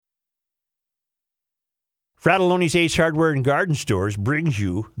Fratelloni's Ace Hardware and Garden Stores brings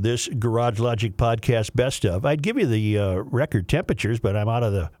you this Garage Logic podcast best of. I'd give you the record temperatures, but I'm out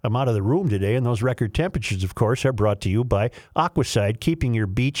of the room today, and those record temperatures, of course, are brought to you by Aquacide, keeping your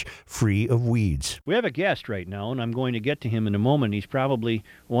beach free of weeds. We have a guest right now, and I'm going to get to him in a moment. He's probably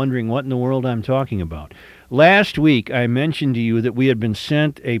wondering what in the world I'm talking about. Last week, I mentioned to you that we had been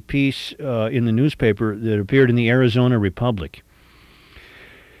sent a piece in the newspaper that appeared in the Arizona Republic.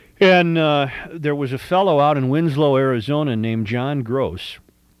 And there was a fellow out in Winslow, Arizona named John Gross,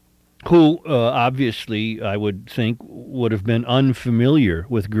 who obviously, I would think, would have been unfamiliar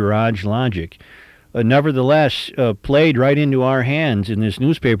with Garage Logic. Nevertheless, played right into our hands in this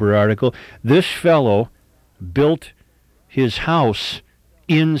newspaper article. This fellow built his house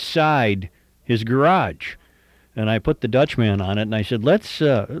inside his garage. And I put the Dutchman on it, and I said, let's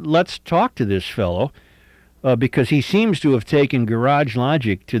talk to this fellow. Because he seems to have taken Garage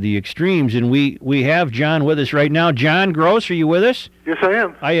Logic to the extremes, and we have John with us right now. John Gross, are you with us? Yes, I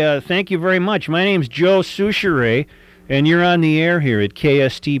am. I thank you very much. My name's Joe Soucheray, and you're on the air here at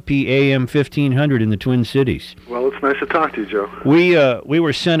KSTP AM 1500 in the Twin Cities. Well, it's nice to talk to you, Joe. We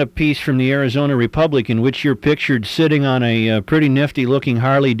were sent a piece from the Arizona Republic in which you're pictured sitting on a pretty nifty-looking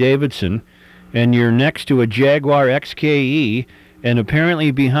Harley Davidson, and you're next to a Jaguar XKE, and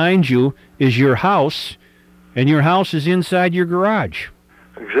apparently behind you is your house. And your house is inside your garage.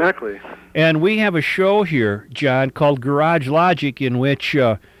 Exactly. And we have a show here, John, called Garage Logic, in which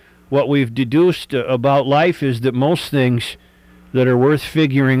what we've deduced about life is that most things that are worth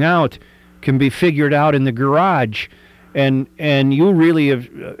figuring out can be figured out in the garage. And you really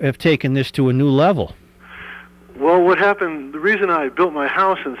have taken this to a new level. Well, what happened, the reason I built my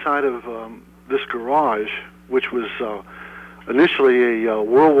house inside of this garage, which was initially a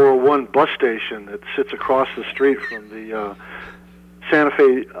World War I bus station that sits across the street from the Santa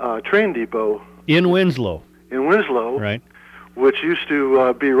Fe train depot. In Winslow. In Winslow. Right. Which used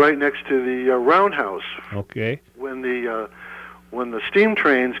to be right next to the roundhouse. Okay. When the steam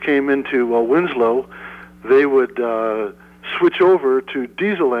trains came into Winslow, they would switch over to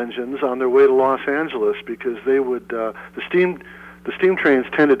diesel engines on their way to Los Angeles because they would the steam trains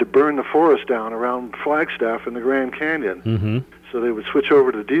tended to burn the forest down around Flagstaff and the Grand Canyon. Mm-hmm. So they would switch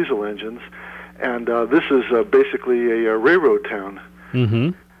over to diesel engines. And this is basically a railroad town.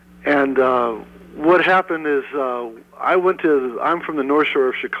 Mm-hmm. And what happened is I'm from the North Shore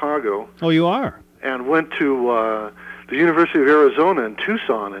of Chicago. Oh, you are? And went to the University of Arizona in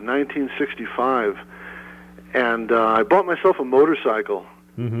Tucson in 1965. And I bought myself a motorcycle.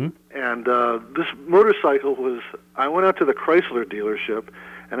 Mm-hmm. And this motorcycle I went out to the Chrysler dealership,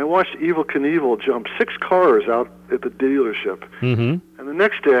 and I watched Evel Knievel jump 6 cars out at the dealership. Mm-hmm. And the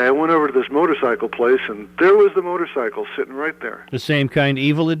next day, I went over to this motorcycle place, and there was the motorcycle sitting right there. The same kind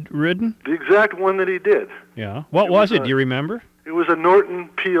Evel had ridden? The exact one that he did. Yeah. What was it? Do you remember? It was a Norton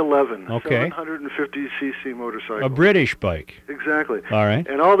P11, okay. 750cc motorcycle. A British bike. Exactly. All right.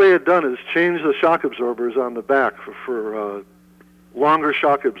 And all they had done is change the shock absorbers on the back for longer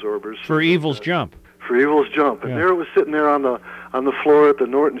shock absorbers. For Evel's jump. For Evel's jump. And yeah. there it was sitting there on the floor at the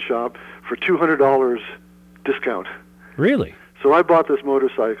Norton shop for $200 discount. Really? So I bought this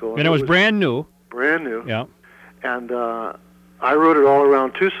motorcycle. And it was brand new. Brand new. Yeah. And I rode it all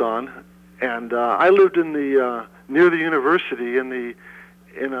around Tucson. And I lived in the near the university in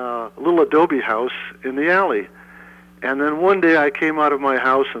a little adobe house in the alley. And then one day I came out of my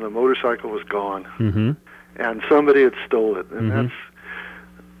house and the motorcycle was gone. Mm-hmm. And somebody had stole it. And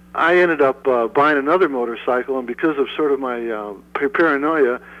I ended up buying another motorcycle, and because of sort of my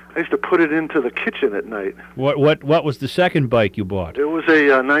paranoia, I used to put it into the kitchen at night. What was the second bike you bought? It was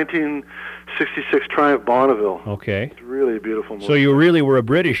a 1966 Triumph Bonneville. Okay. It's really a beautiful motorcycle. So you really were a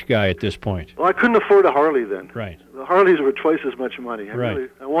British guy at this point. Well, I couldn't afford a Harley then. Right. The Harleys were twice as much money. Right.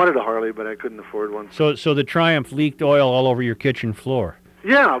 I wanted a Harley, but I couldn't afford one. So the Triumph leaked oil all over your kitchen floor.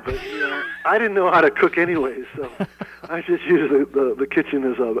 Yeah, but I didn't know how to cook anyway, so I just used the kitchen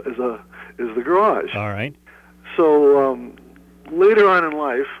as the garage. All right. So later on in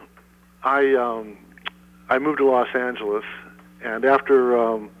life, I moved to Los Angeles, and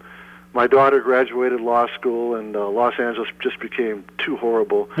after my daughter graduated law school, and Los Angeles just became too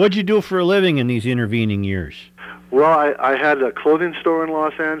horrible. What'd you do for a living in these intervening years? Well, I had a clothing store in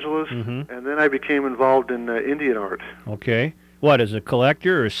Los Angeles, mm-hmm. and then I became involved in Indian art. Okay. What, as a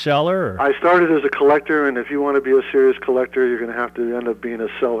collector or a seller? Or? I started as a collector, and if you want to be a serious collector, you're going to have to end up being a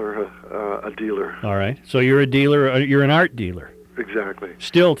seller, a dealer. All right. So you're a dealer. You're an art dealer. Exactly.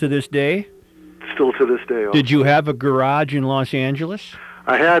 Still to this day? Still to this day. Also. Did you have a garage in Los Angeles?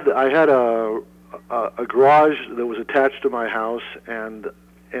 I had a garage that was attached to my house, and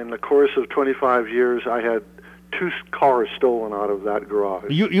in the course of 25 years, I had 2 cars stolen out of that garage.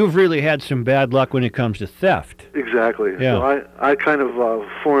 You've really had some bad luck when it comes to theft. Exactly. Yeah. So I kind of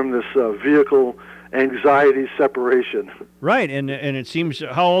formed this vehicle anxiety separation. Right, and it seems,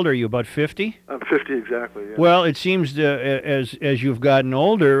 how old are you, about 50? I'm 50 exactly, yeah. Well, it seems as you've gotten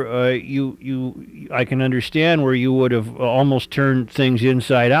older, I can understand where you would have almost turned things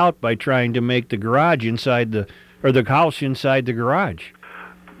inside out by trying to make the garage inside the house inside the garage.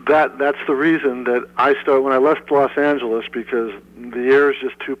 That's the reason that when I left Los Angeles, because the air is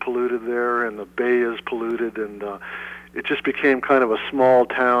just too polluted there and the bay is polluted, and it just became kind of a small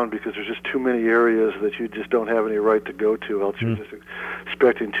town because there's just too many areas that you just don't have any right to go to, else you're just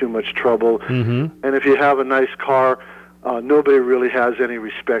expecting too much trouble. Mm-hmm. And if you have a nice car, nobody really has any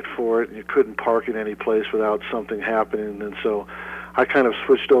respect for it, and you couldn't park in any place without something happening. And so I kind of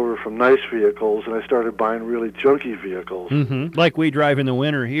switched over from nice vehicles, and I started buying really junky vehicles. Mm-hmm. Like we drive in the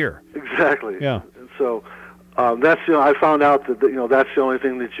winter here. Exactly. Yeah. And so I found out that that's the only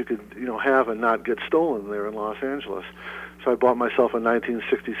thing that you could have and not get stolen there in Los Angeles. So I bought myself a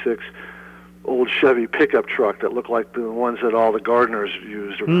 1966 old Chevy pickup truck that looked like the ones that all the gardeners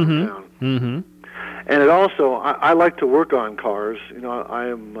used around town. Mm-hmm. And it also, I like to work on cars.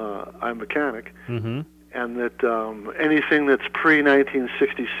 I'm a mechanic. Mm-hmm. And that anything that's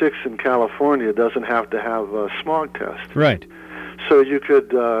pre-1966 in California doesn't have to have a smog test. Right. So you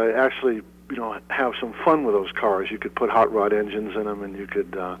could actually, have some fun with those cars. You could put hot rod engines in them, and you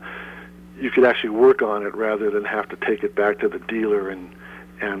could actually work on it rather than have to take it back to the dealer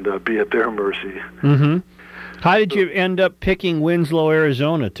and be at their mercy. Mm-hmm. How did you end up picking Winslow,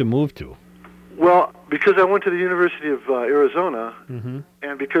 Arizona to move to? Well, because I went to the University of Arizona,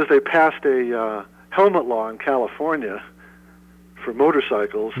 and because they passed a helmet law in California for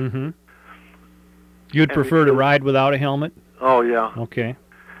motorcycles. Mm-hmm. You'd prefer to ride without a helmet? Oh, yeah. Okay.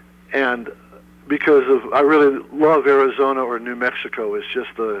 And because I really love Arizona or New Mexico. It's just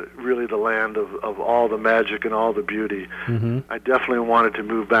really the land of all the magic and all the beauty. Mm-hmm. I definitely wanted to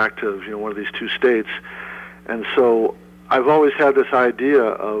move back to one of these 2 states. And so I've always had this idea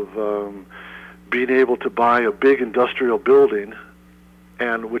of being able to buy a big industrial building,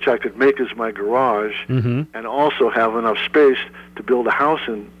 and which I could make as my garage, and also have enough space to build a house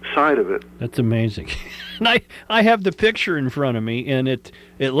inside of it. That's amazing. And I have the picture in front of me, and it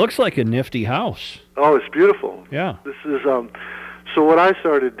looks like a nifty house. Oh, it's beautiful. Yeah. This is so what I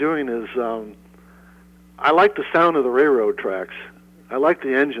started doing is I like the sound of the railroad tracks. I like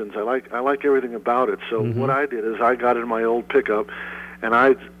the engines. I like everything about it. So what I did is I got in my old pickup, and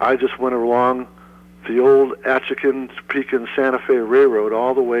I just went along the old Atchison, Topeka, Santa Fe Railroad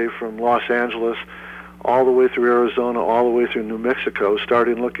all the way from Los Angeles, all the way through Arizona, all the way through New Mexico,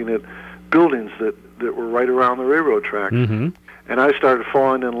 starting looking at buildings that were right around the railroad tracks. Mm-hmm. And I started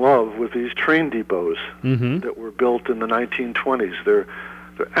falling in love with these train depots Mm-hmm. that were built in the 1920s. They're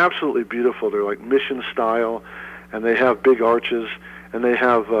absolutely beautiful. They're like mission style, and they have big arches, and they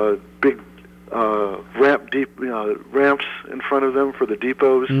have big ramps in front of them for the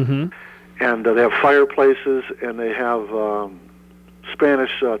depots. Mm-hmm. And they have fireplaces, and they have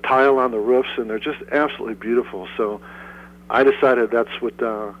Spanish tile on the roofs, and they're just absolutely beautiful. So I decided that's what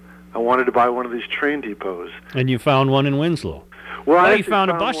I wanted to buy, one of these train depots. And you found one in Winslow. Well, you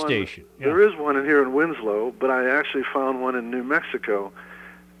found a bus station. Yeah. There is one in here in Winslow, but I actually found one in New Mexico.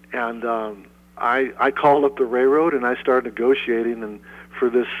 And I called up the railroad, and I started negotiating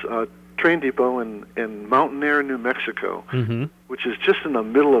for this train depot in Mountain Air, New Mexico, which is just in the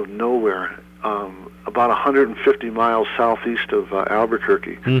middle of nowhere, about 150 miles southeast of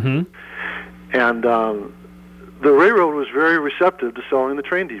Albuquerque. And the railroad was very receptive to selling the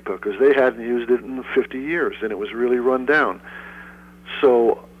train depot because they hadn't used it in 50 years, and it was really run down.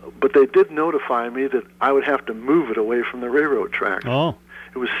 So, but they did notify me that I would have to move it away from the railroad track. Oh.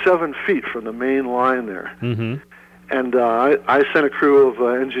 It was 7 feet from the main line there. Mm-hmm. And I sent a crew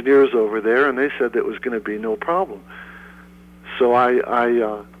of engineers over there, and they said that it was going to be no problem. So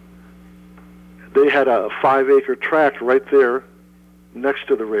they had a 5-acre tract right there next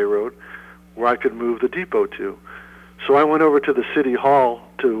to the railroad where I could move the depot to. So I went over to the city hall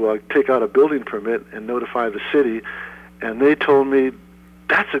to take out a building permit and notify the city, and they told me,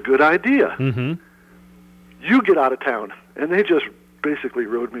 that's a good idea. Mm-hmm. You get out of town. And they just basically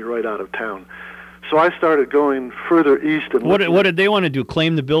rode me right out of town. So I started going further east. And what did they want to do,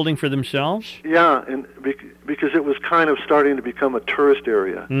 claim the building for themselves? Yeah, and because it was kind of starting to become a tourist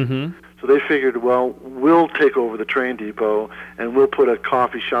area. Mm-hmm. So they figured, well, we'll take over the train depot, and we'll put a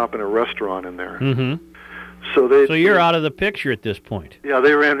coffee shop and a restaurant in there. Mm-hmm. So you're out of the picture at this point. Yeah,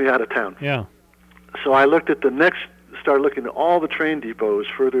 they ran me out of town. Yeah. So I looked at the next started looking at all the train depots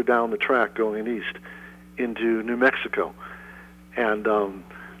further down the track going east into New Mexico. And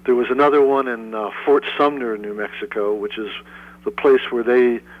there was another one in Fort Sumner, New Mexico, which is the place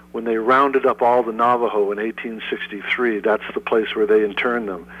where when they rounded up all the Navajo in 1863, that's the place where they interned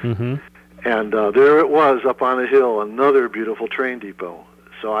them. Mm-hmm. And there it was up on a hill, another beautiful train depot.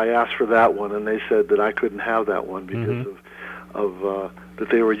 So I asked for that one, and they said that I couldn't have that one because of that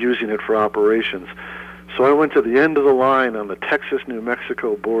they were using it for operations. So I went to the end of the line on the Texas-New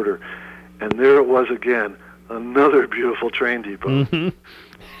Mexico border, and there it was again, another beautiful train depot. Mm-hmm.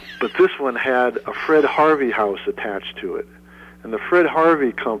 But this one had a Fred Harvey house attached to it. And the Fred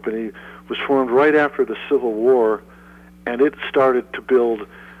Harvey Company was formed right after the Civil War, and it started to build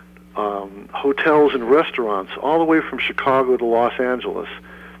hotels and restaurants all the way from Chicago to Los Angeles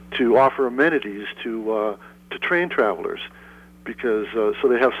to offer amenities to train travelers, because so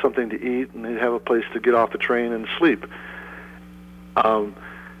they have something to eat and they have a place to get off the train and sleep.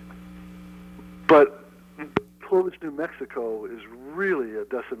 But Clovis, New Mexico is really a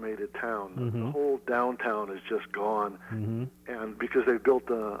decimated town. Mm-hmm. The whole downtown is just gone, Mm-hmm. and because they've built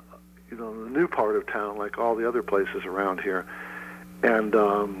the new part of town like all the other places around here. And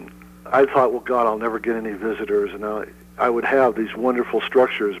I thought, well, God, I'll never get any visitors, and I would have these wonderful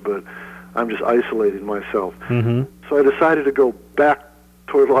structures, but I'm just isolating myself. Mm-hmm. So I decided to go back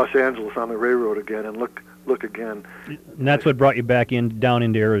toward Los Angeles on the railroad again and look again. And that's what brought you back down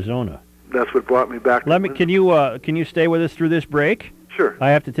into Arizona. That's what brought me back. Can you stay with us through this break? Sure. I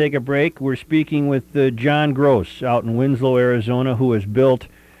have to take a break. We're speaking with John Gross out in Winslow, Arizona, who has built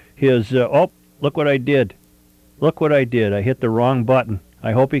his... look what I did. Look what I did. I hit the wrong button.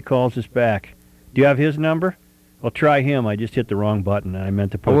 I hope he calls us back. Do you have his number? Well, try him. I just hit the wrong button. I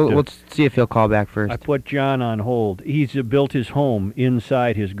meant to put... We'll see if he'll call back first. I put John on hold. He's built his home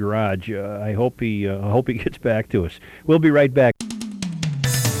inside his garage. I hope he gets back to us. We'll be right back.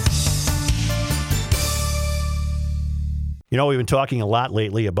 You know, we've been talking a lot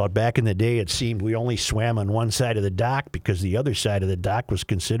lately about back in the day, it seemed we only swam on one side of the dock because the other side of the dock was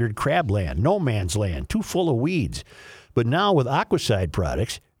considered crabland, no man's land, too full of weeds. But now with Aquacide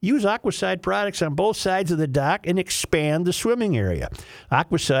products, use Aquacide products on both sides of the dock and expand the swimming area.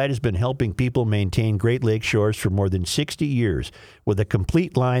 Aquacide has been helping people maintain Great Lake shores for more than 60 years with a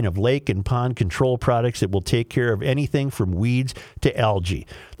complete line of lake and pond control products that will take care of anything from weeds to algae.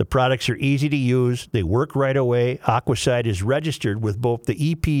 The products are easy to use. They work right away. Aquacide is registered with both the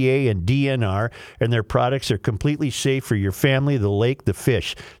EPA and DNR, and their products are completely safe for your family, the lake, the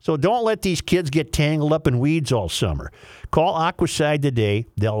fish. So don't let these kids get tangled up in weeds all summer. Call Aquacide today.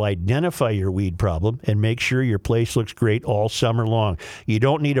 They'll identify your weed problem and make sure your place looks great all summer long. You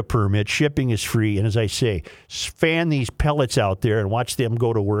don't need a permit. Shipping is free. And as I say, fan these pellets out there and watch them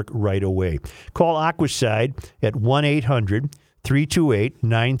go to work right away. Call Aquacide at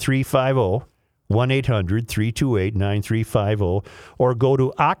 1-800-328-9350. 1-800-328-9350, or go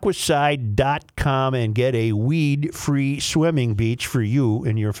to aquacide.com and get a weed-free swimming beach for you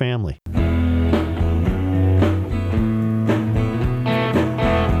and your family.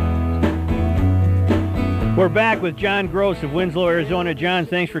 We're back with John Gross of Winslow, Arizona. John,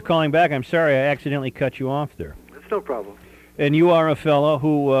 thanks for calling back. I'm sorry I accidentally cut you off there. It's no problem. And you are a fellow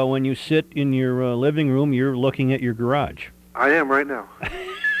who, when you sit in your living room, you're looking at your garage. I am right now.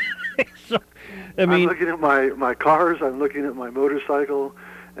 So, I'm looking at my cars, I'm looking at my motorcycle,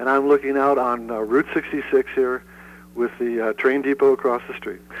 and I'm looking out on Route 66 here with the train depot across the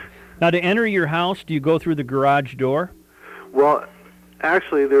street. Now, to enter your house, do you go through the garage door? Well,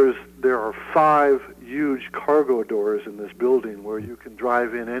 actually, there are 5 huge cargo doors in this building where you can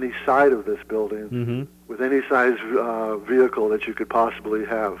drive in any side of this building with any size vehicle that you could possibly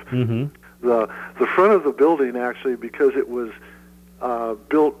have. Mm-hmm. The front of the building, actually, because it was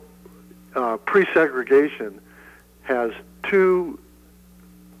built pre-segregation, has 2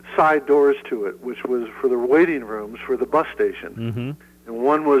 side doors to it, which was for the waiting rooms for the bus station. Mm-hmm. And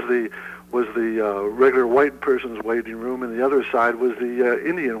one was the regular white person's waiting room, and the other side was the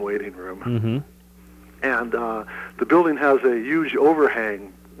Indian waiting room. Mm-hmm. And the building has a huge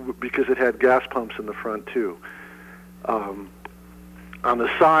overhang because it had gas pumps in the front too. On the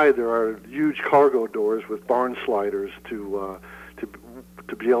side, there are huge cargo doors with barn sliders to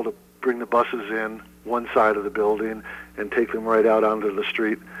be able to bring the buses in one side of the building and take them right out onto the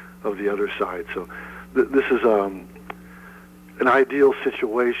street of the other side. So this is an ideal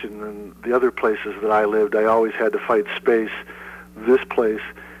situation. And the other places that I lived, I always had to fight space. This place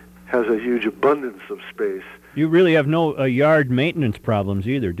has a huge abundance of space. You really have no yard maintenance problems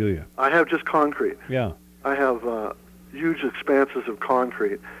either, do you? I have just concrete. Yeah. I have huge expanses of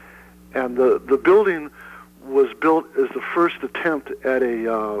concrete. And the building was built as the first attempt at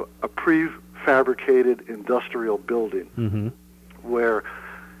a prefabricated industrial building, where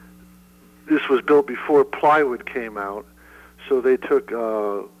this was built before plywood came out. So they took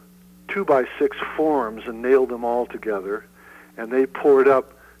 2x6 forms and nailed them all together, and they poured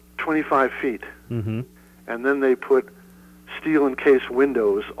up 25 feet. And then they put steel encased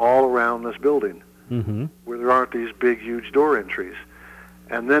windows all around this building, where there aren't these big, huge door entries.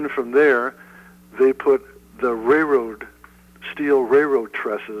 And then from there, they put the steel railroad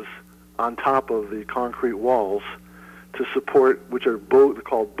trusses on top of the concrete walls to support, which are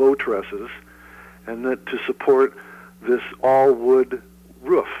called bow trusses, and then to support this all-wood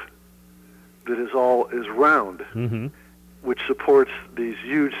roof that is round, which supports these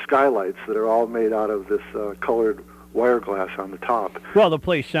huge skylights that are all made out of this colored wire glass on the top. Well, the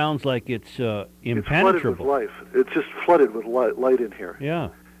place sounds like it's impenetrable. It's flooded with life. It's just flooded with light in here. Yeah.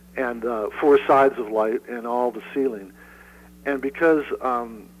 And 4 sides of light and all the ceiling. And because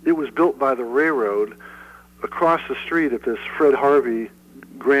it was built by the railroad, across the street at this Fred Harvey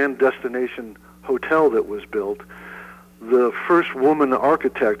Grand Destination Hotel that was built, the first woman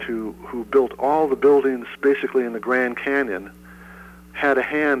architect who built all the buildings basically in the Grand Canyon had a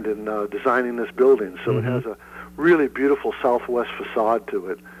hand in designing this building. So it has a really beautiful southwest facade to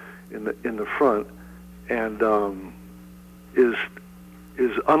it in the front, and is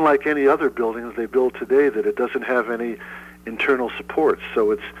unlike any other buildings they build today, that it doesn't have any internal supports.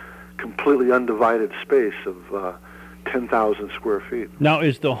 So it's completely undivided space of 10,000 square feet. Now,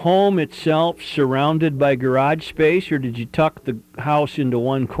 is the home itself surrounded by garage space, or did you tuck the house into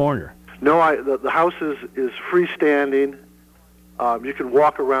one corner? No, the house is freestanding. You can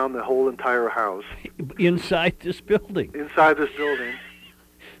walk around the whole entire house. Inside this building? Inside this building.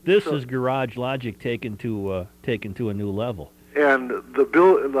 This is garage logic taken to a new level. And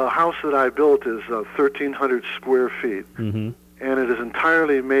the house that I built is 1,300 square feet, and it is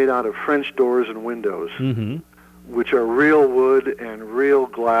entirely made out of French doors and windows, which are real wood and real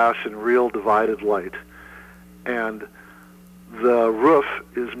glass and real divided light. And the roof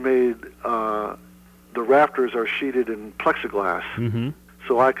is made, the rafters are sheeted in plexiglass,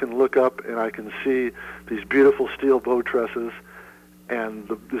 so I can look up and I can see these beautiful steel bow trusses and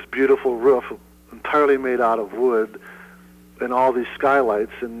this beautiful roof entirely made out of wood, and all these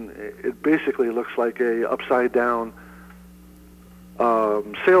skylights, and it basically looks like a upside-down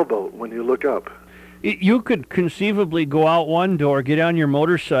sailboat when you look up. You could conceivably go out one door, get on your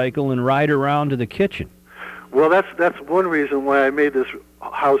motorcycle, and ride around to the kitchen. Well, that's one reason why I made this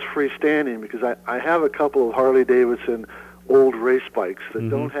house freestanding, because I have a couple of Harley-Davidson old race bikes that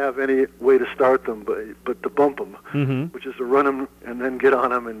don't have any way to start them but to bump them, which is to run them and then get on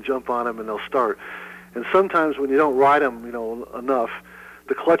them and jump on them and they'll start. And sometimes when you don't ride them, enough,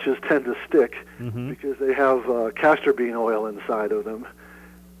 the clutches tend to stick because they have castor bean oil inside of them,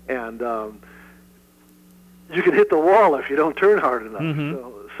 and you can hit the wall if you don't turn hard enough.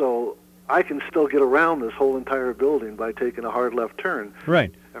 So I can still get around this whole entire building by taking a hard left turn.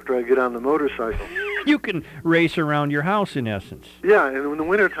 Right. After I get on the motorcycle. You can race around your house, in essence. Yeah, and in the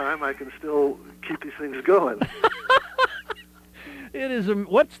wintertime, I can still keep these things going. It is.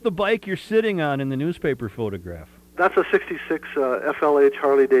 What's the bike you're sitting on in the newspaper photograph? That's a 66 FLH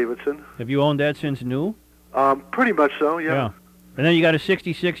Harley-Davidson. Have you owned that since new? Pretty much so, yeah. And then you got a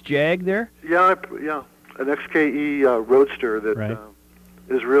 66 Jag there? Yeah, an XKE Roadster that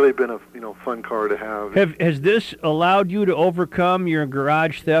has really been a fun car to have. Has this allowed you to overcome your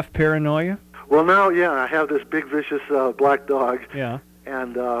garage theft paranoia? Well, now, I have this big vicious black dog. Yeah.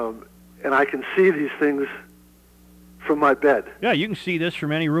 And I can see these things from my bed. Yeah, you can see this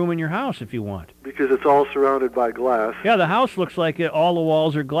from any room in your house if you want. Because it's all surrounded by glass. Yeah, the house looks like all the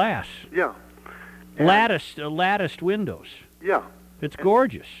walls are glass. Yeah. Latticed windows. Yeah. It's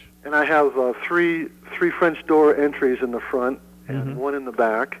gorgeous. And I have three French door entries in the front and one in the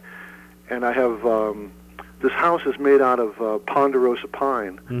back. And I have, this house is made out of ponderosa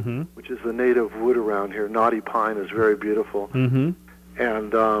pine, which is the native wood around here. Knotty pine is very beautiful.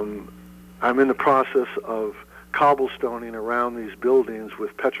 And I'm in the process of cobblestoning around these buildings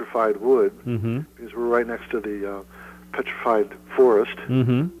with petrified wood, because we're right next to the petrified forest,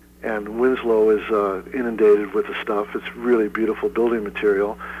 and Winslow is inundated with the stuff. It's really beautiful building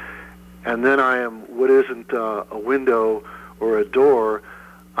material. And then I am, what isn't a window or a door,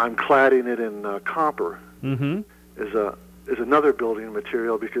 I'm cladding it in copper as another building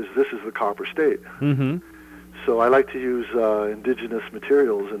material, because this is the Copper State. So I like to use indigenous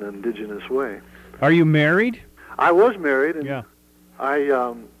materials in an indigenous way. Are you married? I was married, and yeah.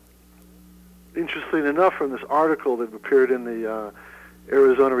 I, interestingly enough, from this article that appeared in the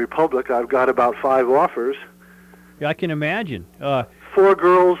Arizona Republic, I've got about 5 offers. Yeah, I can imagine. 4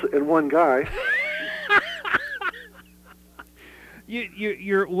 girls and 1 guy.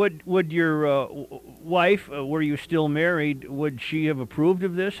 Would your wife, were you still married, would she have approved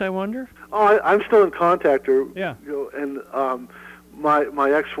of this, I wonder? Oh, I'm still in contact her. Yeah. You know, and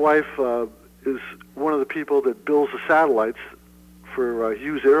my ex-wife is one of the people that builds the satellites for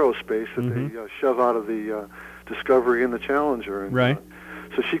Hughes Aerospace that they shove out of the Discovery and the Challenger. And, right.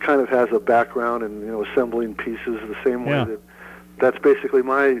 So she kind of has a background in assembling pieces the same way Yeah. that's basically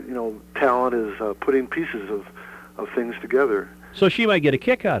my talent is putting pieces of things together. So she might get a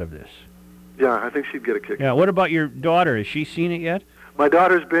kick out of this. Yeah, I think she'd get a kick. Yeah. What about your daughter? Has she seen it yet? My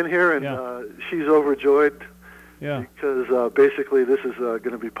daughter's been here, and she's overjoyed. Yeah. Because basically this is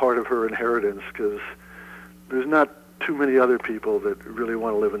going to be part of her inheritance, because there's not too many other people that really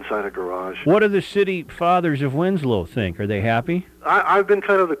want to live inside a garage. What do the city fathers of Winslow think? Are they happy? I've been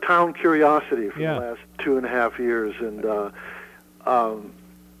kind of the town curiosity for Yeah. the last 2.5 years, and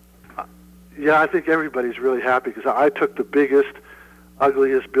I think everybody's really happy, because I took the biggest,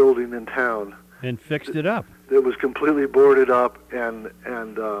 ugliest building in town. And fixed it up. It was completely boarded up, and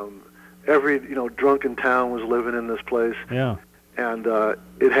every drunk in town was living in this place. Yeah. And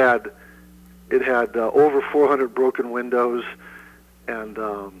it had over 400 broken windows, and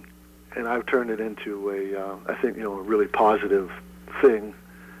I've turned it into I think a really positive thing,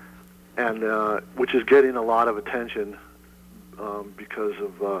 and which is getting a lot of attention because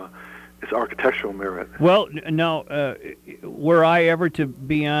of its architectural merit. Well, now, were I ever to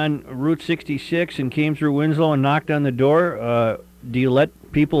be on Route 66 and came through Winslow and knocked on the door, do you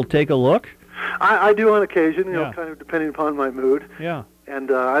let people take a look? I do on occasion, Yeah. kind of depending upon my mood. Yeah. And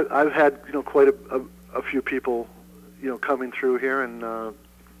I've had quite a few people coming through here, and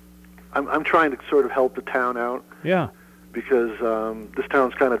I'm trying to sort of help the town out, Yeah. because this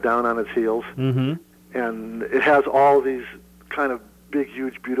town's kind of down on its heels, Mm-hmm. and it has all these kind of big,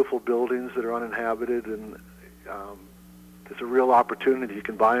 huge, beautiful buildings that are uninhabited, and there's a real opportunity. You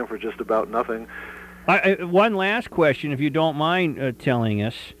can buy them for just about nothing. One last question, if you don't mind telling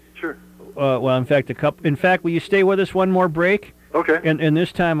us. Sure. Well, in fact, will you stay with us one more break? Okay. And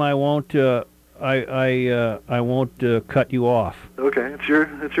this time I won't. I won't cut you off. Okay. It's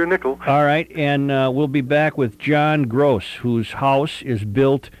your nickel. All right, and we'll be back with John Gross, whose house is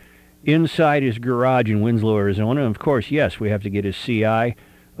built inside his garage in Winslow, Arizona. And of course, yes, we have to get his CI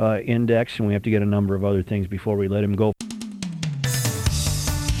index, and we have to get a number of other things before we let him go.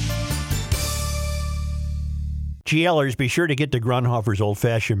 GLers, be sure to get to Grunhofer's Old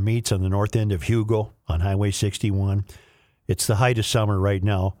Fashioned Meats on the north end of Hugo on Highway 61. It's the height of summer right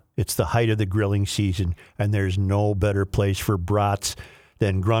now. It's the height of the grilling season, and there's no better place for brats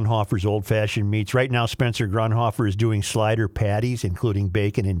than Grunhofer's Old Fashioned Meats. Right now, Spencer Grunhofer is doing slider patties, including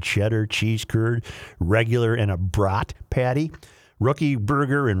bacon and cheddar, cheese curd, regular, and a brat patty. Rookie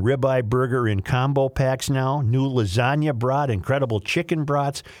burger and ribeye burger in combo packs now. New lasagna brat, incredible chicken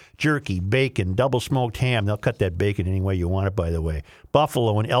brats, jerky, bacon, double smoked ham. They'll cut that bacon any way you want it, by the way.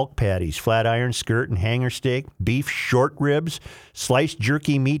 Buffalo and elk patties, flat iron skirt and hanger steak, beef short ribs, sliced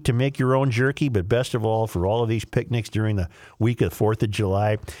jerky meat to make your own jerky. But best of all, for all of these picnics during the week of the 4th of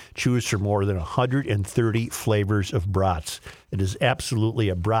July, choose from more than 130 flavors of brats. It is absolutely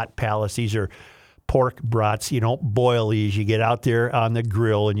a brat palace. These are pork brats. You don't boil these. You get out there on the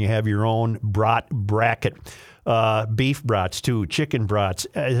grill and you have your own brat bracket. Beef brats too, chicken brats.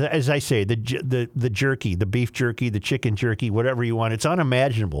 As I say, the jerky, the beef jerky, the chicken jerky, whatever you want. It's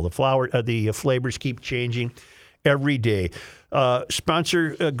unimaginable. The flavors keep changing every day.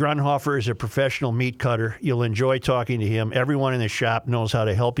 Spencer Grunhofer is a professional meat cutter. You'll enjoy talking to him. Everyone in the shop knows how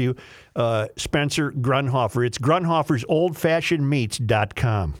to help you. Spencer Grunhofer. It's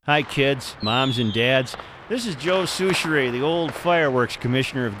grunhofersoldfashionedmeats.com. Hi, kids, moms, and dads. This is Joe Souchere, the old fireworks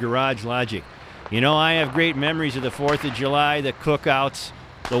commissioner of Garage Logic. You know, I have great memories of the 4th of July, the cookouts,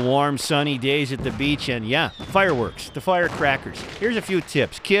 the warm, sunny days at the beach, and fireworks, the firecrackers. Here's a few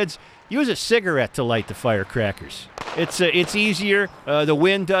tips. Kids, use a cigarette to light the firecrackers. It's easier. The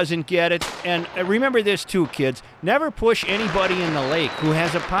wind doesn't get it. And remember this too, kids. Never push anybody in the lake who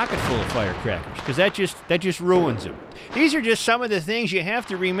has a pocket full of firecrackers, because that just ruins them. These are just some of the things you have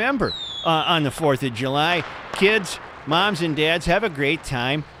to remember on the 4th of July. Kids, moms, and dads, have a great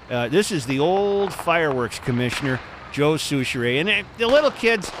time. This is the old fireworks commissioner, Joe Souchere. And the little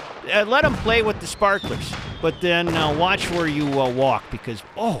kids, let them play with the sparklers. But then watch where you walk, because,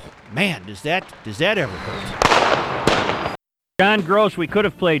 oh, man, does that ever hurt. John Gross, we could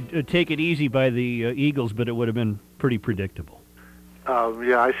have played Take It Easy by the Eagles, but it would have been pretty predictable.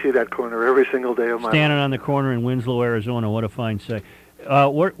 I see that corner every single day of my life. Standing on the corner in Winslow, Arizona. What a fine sight.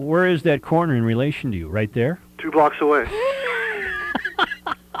 Where is that corner in relation to you? Right there? 2 blocks away.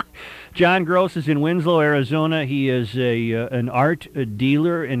 John Gross is in Winslow, Arizona. He is an art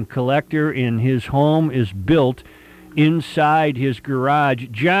dealer and collector, and his home is built inside his garage.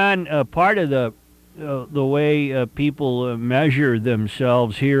 John, part of the way people measure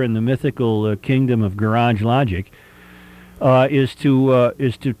themselves here in the mythical kingdom of Garage Logic is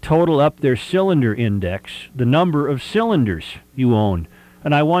to total up their cylinder index, the number of cylinders you own.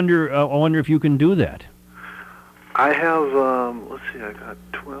 And I wonder if you can do that. I have, let's see, I got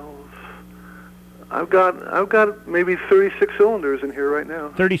 12. I've got maybe 36 cylinders in here right now.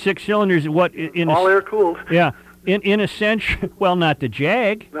 36 cylinders. What in all air cooled? Yeah. In a sense, well, not the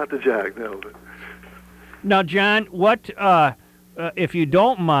Jag. Not the Jag, no. But. Now, John, what if you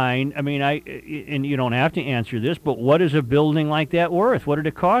don't mind? I mean, and you don't have to answer this, but what is a building like that worth? What did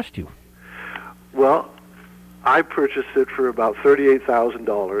it cost you? Well, I purchased it for about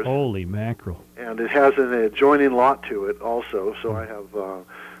 $38,000. Holy mackerel! And it has an adjoining lot to it also, so I have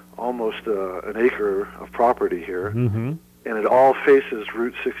almost an acre of property here, mm-hmm. and it all faces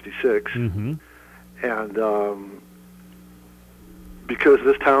Route 66. Mm-hmm. And because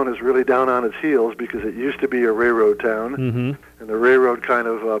this town is really down on its heels, because it used to be a railroad town, mm-hmm. and the railroad kind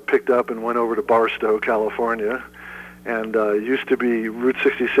of picked up and went over to Barstow, California, and used to be Route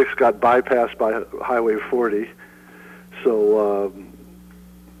 66 got bypassed by Highway 40, so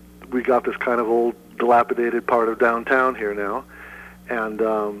we got this kind of old, dilapidated part of downtown here now, and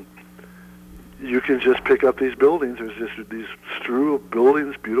you can just pick up these buildings. There's just these strew of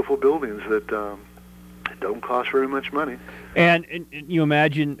buildings, beautiful buildings that don't cost very much money. And you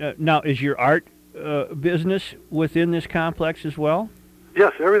imagine, now, is your art business within this complex as well?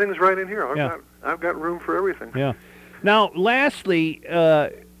 Yes, everything's right in here. Yeah. I've got room for everything. Yeah. Now, lastly,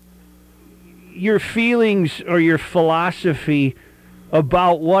 your feelings or your philosophy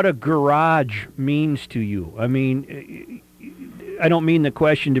about what a garage means to you. I mean, I don't mean the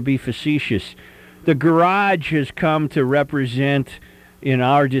question to be facetious. The garage has come to represent, in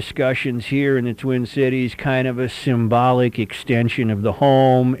our discussions here in the Twin Cities, kind of a symbolic extension of the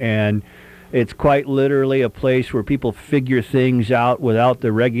home, and it's quite literally a place where people figure things out without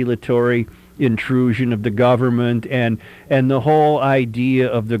the regulatory intrusion of the government, and the whole idea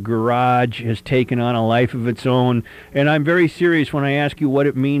of the garage has taken on a life of its own. And I'm very serious when I ask you what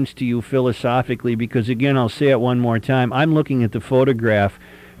it means to you philosophically, because again, I'll say it one more time, I'm looking at the photograph,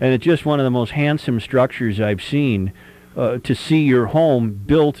 and it's just one of the most handsome structures I've seen. To see your home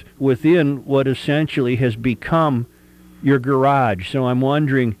built within what essentially has become your garage. So I'm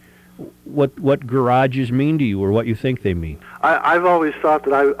wondering what garages mean to you, or what you think they mean. I've always thought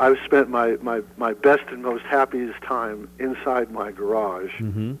that I've spent my best and most happiest time inside my garage.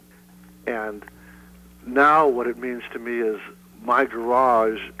 Mm-hmm. And now what it means to me is my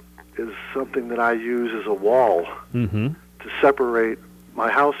garage is something that I use as a wall mm-hmm. to separate my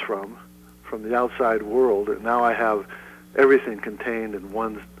house from the outside world. And now I have everything contained in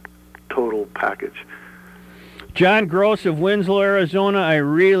one total package. John Gross of Winslow, Arizona, I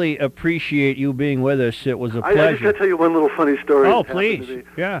really appreciate you being with us. It was a pleasure. I just got to tell you one little funny story. Oh, please.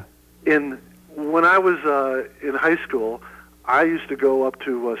 Yeah. When I was in high school, I used to go up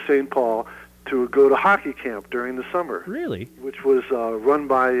to St. Paul to go to hockey camp during the summer. Really? Which was run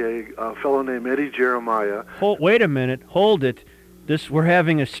by a fellow named Eddie Jeremiah. Wait a minute. Hold it. We're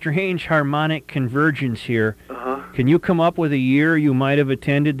having a strange harmonic convergence here. Uh-huh. Can you come up with a year you might have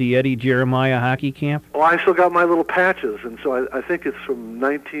attended the Eddie Jeremiah hockey camp? Oh, I still got my little patches, and so I think it's from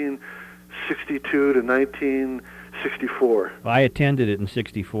 1962 to 1964. I attended it in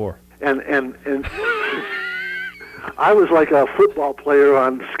 64. And I was like a football player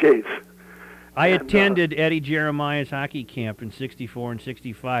on skates. I attended Eddie Jeremiah's hockey camp in 64 and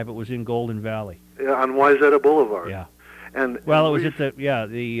 65. It was in Golden Valley. On Wayzata Boulevard. Yeah. And it was at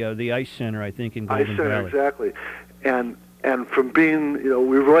the Ice Center, I think, in Golden Valley. Ice Center, exactly. And from being,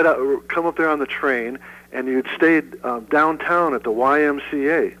 we come up there on the train, and you'd stayed downtown at the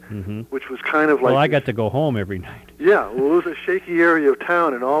YMCA, mm-hmm. which was kind of like... Well, I got to go home every night. Yeah, well, it was a shaky area of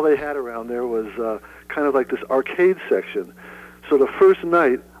town, and all they had around there was kind of like this arcade section. So the first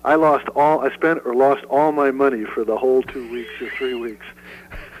night, I lost all my money for the whole 2 weeks or 3 weeks.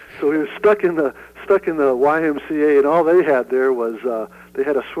 So we were stuck in the YMCA, and all they had there was they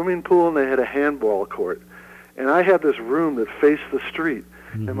had a swimming pool and they had a handball court. And I had this room that faced the street.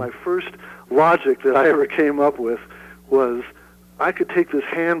 Mm-hmm. And my first logic that I ever came up with was I could take this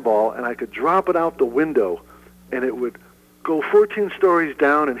handball and I could drop it out the window, and it would go 14 stories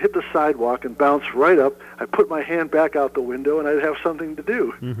down and hit the sidewalk and bounce right up. I'd put my hand back out the window, and I'd have something to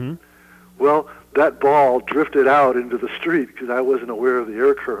do. Mm-hmm. Well, that ball drifted out into the street because I wasn't aware of the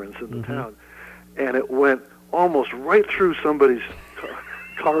air currents in the town, and it went almost right through somebody's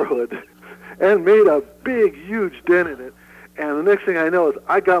car hood and made a big, huge dent in it. And the next thing I know is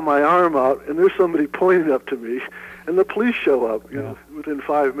I got my arm out, and there's somebody pointing up to me, and the police show up within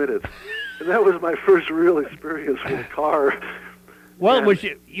 5 minutes. And that was my first real experience with a car. Well, and, it was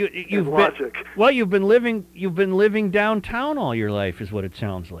you've logic. You've been living downtown all your life, is what it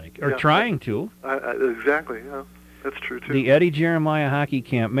sounds like, or trying to. Exactly. Yeah, that's true too. The Eddie Jeremiah Hockey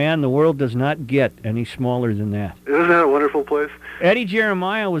Camp. Man, the world does not get any smaller than that. Isn't that a wonderful place? Eddie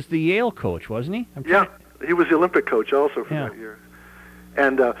Jeremiah was the Yale coach, wasn't he? He was the Olympic coach also for that year.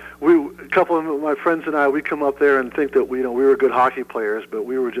 And a couple of my friends and I, we come up there and think that we were good hockey players, but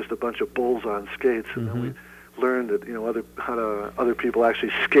we were just a bunch of bulls on skates, and then we learned that other people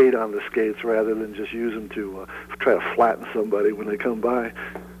actually skate on the skates rather than just use them to try to flatten somebody when they come by.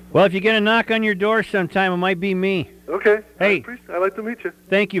 Well, if you get a knock on your door sometime, it might be me. Okay. Hey, I'd like to meet you.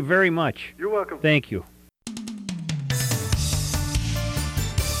 Thank you very much. You're welcome. Thank you.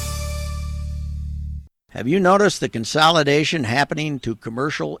 Have you noticed the consolidation happening to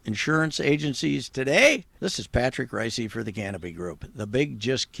commercial insurance agencies today? This is Patrick Ricey for the Canopy Group. The big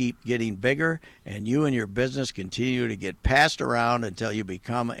just keep getting bigger, and you and your business continue to get passed around until you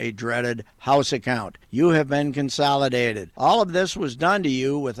become a dreaded house account. You have been consolidated. All of this was done to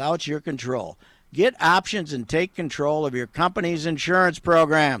you without your control. Get options and take control of your company's insurance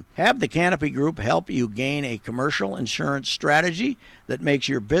program. Have the Canopy Group help you gain a commercial insurance strategy that makes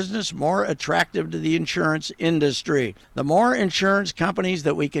your business more attractive to the insurance industry. The more insurance companies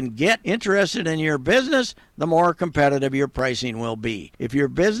that we can get interested in your business, the more competitive your pricing will be. If your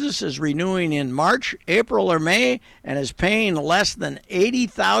business is renewing in March, April, or May and is paying less than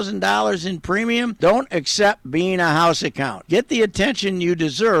 $80,000 in premium, don't accept being a house account. Get the attention you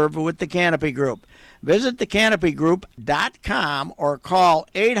deserve with the Canopy Group. Visit thecanopygroup.com or call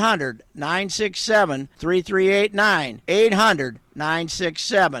 800-967-3389.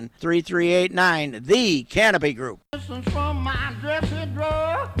 800-967-3389. The Canopy Group. From my dressing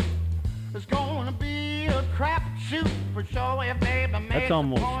drawer, it's gonna be a crap shoot for sure if they That's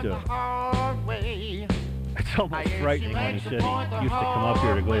almost It's almost frightening when he said he used to come up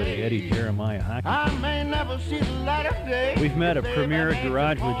here to go to the Eddie Jeremiah Hockey Camp. I may never see the light of day. We've met a premier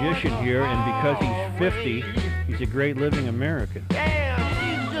garage magician here, and because he's 50, he's a great living American. Yeah,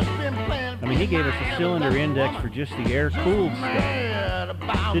 she's just been playing. I mean, he gave us a cylinder index for just the air-cooled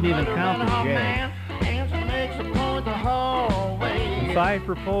stuff. Didn't even count the Jag. And 5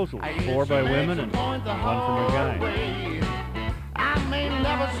 proposals, 4 by women and 1 from a guy.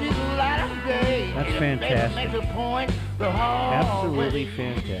 That's fantastic. Absolutely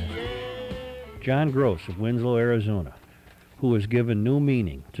fantastic. John Gross of Winslow, Arizona, who has given new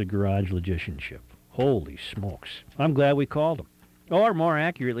meaning to garage logicianship. Holy smokes. I'm glad we called him. Or more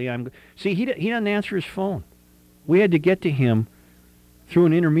accurately, he doesn't answer his phone. We had to get to him through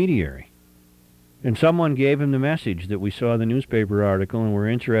an intermediary. And someone gave him the message that we saw the newspaper article and were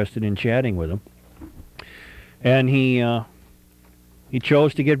interested in chatting with him. And he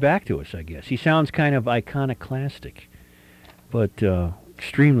chose to get back to us, I guess. He sounds kind of iconoclastic, but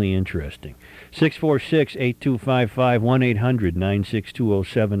extremely interesting. 646-8255,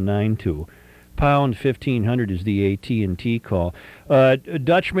 1-800-962-0792. Pound 1500 is the AT&T call.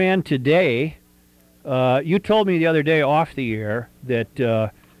 Dutchman, today, you told me the other day off the air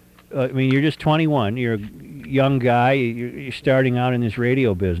that, you're just 21. You're a young guy. You're starting out in this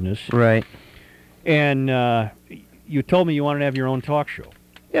radio business. Right. And you told me you wanted to have your own talk show.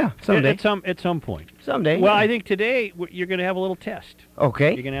 Yeah, someday. At some point. Someday. Well, yeah. I think today you're going to have a little test.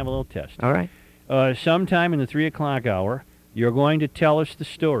 Okay. You're going to have a little test. All right. Sometime in the 3 o'clock hour, you're going to tell us the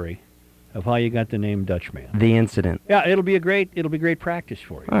story of how you got the name Dutchman. The incident. Yeah, it'll be great practice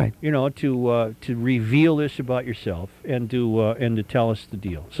for you. All right. You know, to reveal this about yourself and to tell us the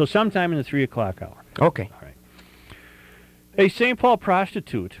deal. So sometime in the 3 o'clock hour. Okay. All right. A St. Paul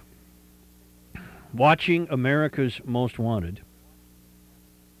prostitute watching America's Most Wanted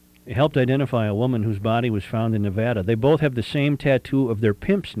helped identify a woman whose body was found in Nevada. They both have the same tattoo of their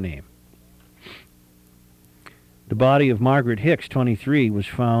pimp's name. The body of Margaret Hicks, 23, was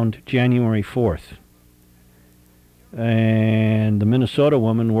found January 4th. And the Minnesota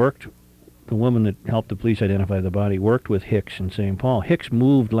woman the woman that helped the police identify the body, worked with Hicks in St. Paul. Hicks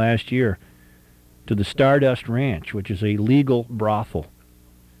moved last year to the Stardust Ranch, which is a legal brothel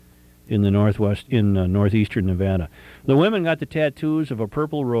in the northeastern Nevada. The women got the tattoos of a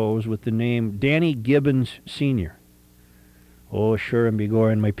purple rose with the name Danny Gibbons Sr. Oh, sure and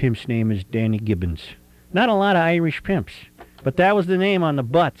begorin', my pimp's name is Danny Gibbons. Not a lot of Irish pimps. But that was the name on the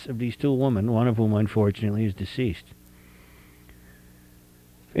butts of these two women, one of whom, unfortunately, is deceased.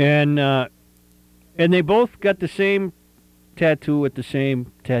 And they both got the same tattoo at the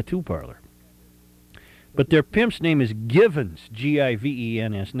same tattoo parlor. But their pimp's name is Givens,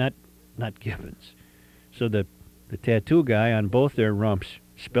 Givens, not Gibbons. So the tattoo guy on both their rumps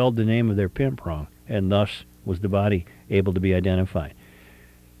spelled the name of their pimp wrong, and thus was the body able to be identified.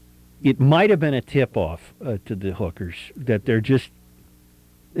 It might have been a tip-off to the hookers that they're just.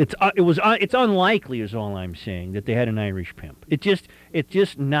 It's unlikely, is all I'm saying, that they had an Irish pimp. It's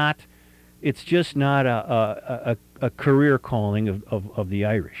just not a career calling of the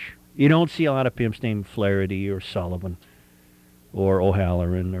Irish. You don't see a lot of pimps named Flaherty or Sullivan or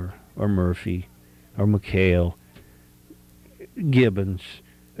O'Halloran or Murphy or McHale, Gibbons,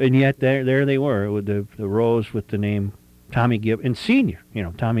 and yet there they were with the rose with the name Tommy Gibbons Sr.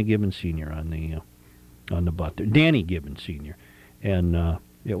 Tommy Gibbons Sr. on the butt there, Danny Gibbons Sr. And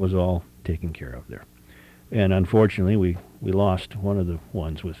it was all taken care of there. And unfortunately, we lost one of the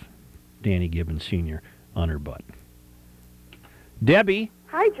ones with Danny Gibbons Sr. on her butt. Debbie.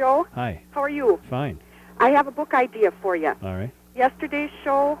 Hi, Joe. Hi. How are you? Fine. I have a book idea for you. All right. Yesterday's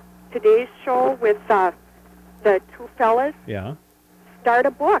show, today's show with the two fellas. Yeah. Start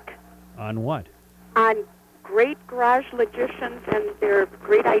a book. On what? On great garage logicians and their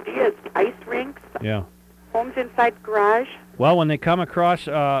great ideas. Ice rinks. Yeah. Homes inside garage. Well, when they come across,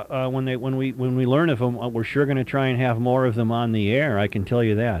 when we learn of them, we're sure going to try and have more of them on the air. I can tell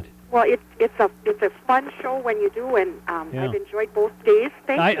you that. Well, it's a fun show when you do, and Yeah. I've enjoyed both days.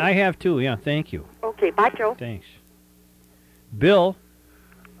 Thank you. I have too. Yeah. Thank you. Okay. Bye, Joe. Thanks. Bill.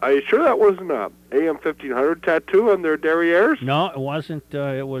 Are you sure that wasn't a AM 1500 tattoo on their derrieres? No, it wasn't.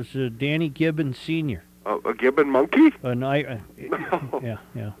 It was Danny Gibbons Sr. A gibbon monkey? No.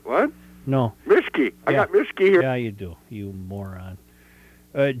 Yeah. What? No. Mishki. I Yeah. got Mishki here. Yeah, you do. You moron.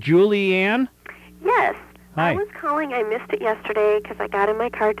 Julianne? Yes. Hi. I was calling. I missed it yesterday because I got in my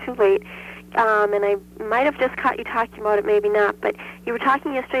car too late. And I might have just caught you talking about it, maybe not. But you were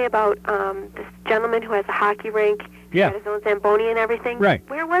talking yesterday about this gentleman who has a hockey rink. Yeah. He had his own Zamboni and everything. Right.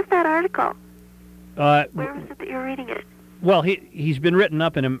 Where was that article? Where was it that you were reading it? Well, he's been written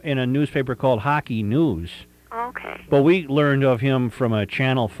up in a newspaper called Hockey News. Okay. But we learned of him from a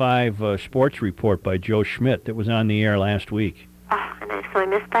Channel 5 sports report by Joe Schmidt that was on the air last week. Oh, so I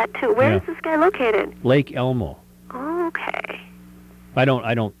missed that too. Where is this guy located? Lake Elmo. Okay. I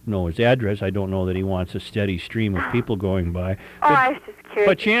don't know his address. I don't know that he wants a steady stream of people going by. I was just curious.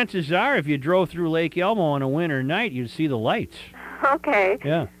 But chances are, if you drove through Lake Elmo on a winter night, you'd see the lights. Okay.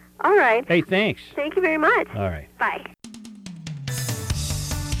 Yeah. All right. Hey, thanks. Thank you very much. All right. Bye.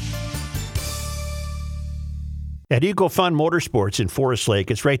 At EcoFun Motorsports in Forest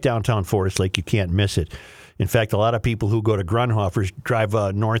Lake, it's right downtown Forest Lake. You can't miss it. In fact, a lot of people who go to Grunhofer's drive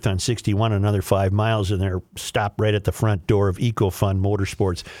north on 61 another 5 miles, and they're stopped right at the front door of EcoFun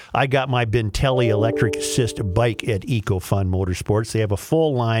Motorsports. I got my Bintelli electric assist bike at EcoFun Motorsports. They have a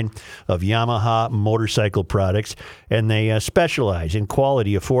full line of Yamaha motorcycle products, and they specialize in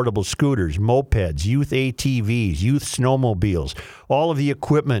quality, affordable scooters, mopeds, youth ATVs, youth snowmobiles, all of the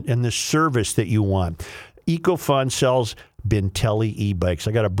equipment and the service that you want. EcoFun sells Bintelli e-bikes.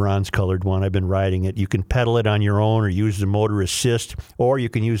 I got a bronze-colored one. I've been riding it. You can pedal it on your own or use the motor assist, or you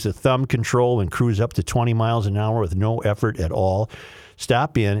can use the thumb control and cruise up to 20 miles an hour with no effort at all.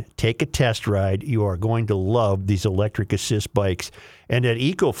 Stop in, take a test ride. You are going to love these electric assist bikes. And at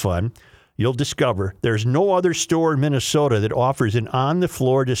EcoFun, you'll discover there's no other store in Minnesota that offers an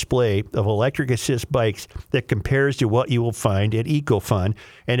on-the-floor display of electric assist bikes that compares to what you will find at EcoFun.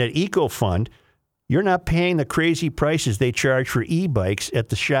 And at EcoFun, you're not paying the crazy prices they charge for e-bikes at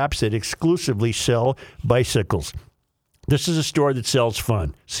the shops that exclusively sell bicycles. This is a store that sells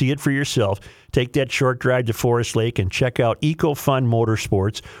fun. See it for yourself. Take that short drive to Forest Lake and check out EcoFun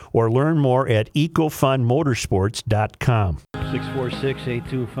Motorsports, or learn more at ecofunmotorsports.com.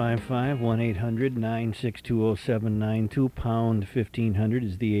 646-8255, 1-800-962-0792, pound 1500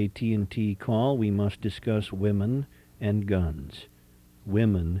 is the AT&T call. We must discuss women and guns.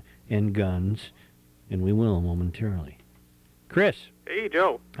 Women and guns. And we will momentarily. Chris. Hey,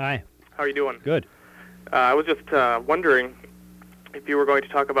 Joe. Hi. How are you doing? Good. I was just wondering if you were going to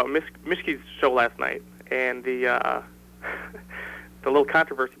talk about Mishki's show last night and the the little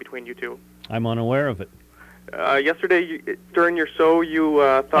controversy between you two. I'm unaware of it. Yesterday, during your show, you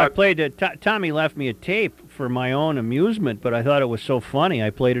thought... I played Tommy left me a tape for my own amusement, but I thought it was so funny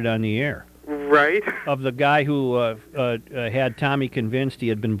I played it on the air. Right. Of the guy who had Tommy convinced he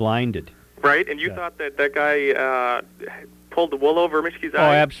had been blinded. Right, and you thought that guy pulled the wool over Mishki's eyes?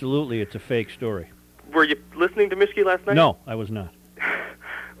 Oh, absolutely. It's a fake story. Were you listening to Mischke last night? No, I was not.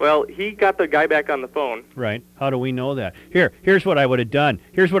 Well, he got the guy back on the phone. Right. How do we know that? Here's what I would have done.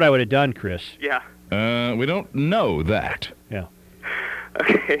 Here's what I would have done, Chris. Yeah. We don't know that. Yeah.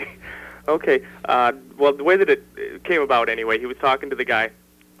 Okay. Well, the way that it came about, anyway, he was talking to the guy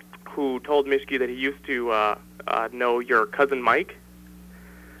who told Mischke that he used to know your cousin Mike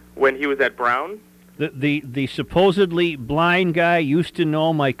when he was at Brown. The supposedly blind guy used to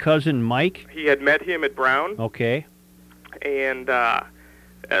know my cousin Mike. He had met him at Brown. Okay. And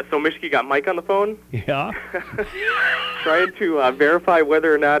so Mischke got Mike on the phone. Yeah. Trying to verify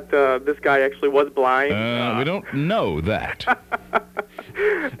whether or not this guy actually was blind. We don't know that.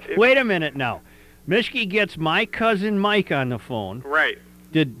 Wait a minute now. Mischke gets my cousin Mike on the phone. Right.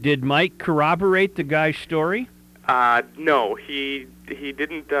 Did Mike corroborate the guy's story? No, he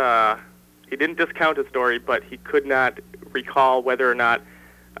didn't. He didn't discount his story, but he could not recall whether or not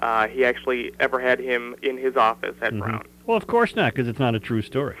he actually ever had him in his office at Brown. Well, of course not, because it's not a true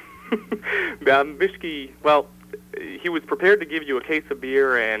story. Mischke, well, he was prepared to give you a case of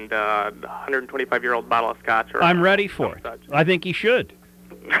beer and a 125-year-old bottle of scotch. I'm ready for it. I think he should.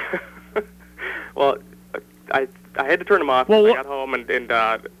 Well, I had to turn him off. Well, I got home and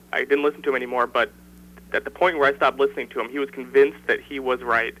I didn't listen to him anymore. But at the point where I stopped listening to him, he was convinced that he was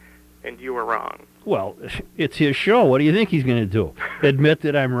right and you were wrong. Well, it's his show. What do you think he's going to do? Admit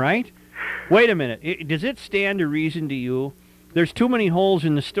that I'm right? Wait a minute. Does it stand to reason to you? There's too many holes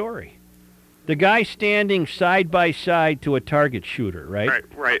in the story. The guy standing side by side to a target shooter, right?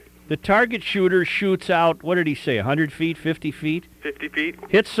 Right. The target shooter shoots out, what did he say, 100 feet, 50 feet? 50 feet.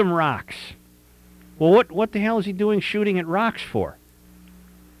 Hits some rocks. Well, what the hell is he doing shooting at rocks for?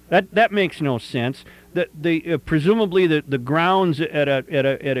 That makes no sense. Presumably the grounds at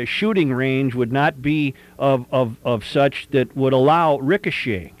a shooting range would not be of such that would allow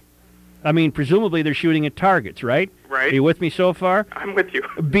ricocheting. I mean, presumably they're shooting at targets, right? Right. Are you with me so far? I'm with you.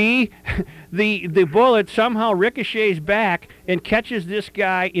 B, the bullet somehow ricochets back and catches this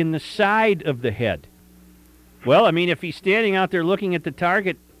guy in the side of the head. Well, I mean, if he's standing out there looking at the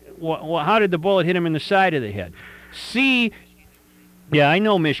target, how did the bullet hit him in the side of the head? C, yeah, I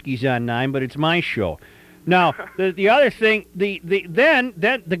know Mischke's on 9, but it's my show. Now, the other thing, then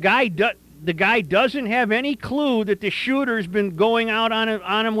the guy doesn't have any clue that the shooter's been going out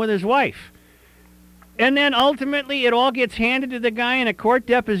on him with his wife. And then ultimately it all gets handed to the guy in a court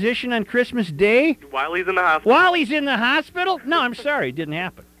deposition on Christmas Day? While he's in the hospital. While he's in the hospital? No, I'm sorry, it didn't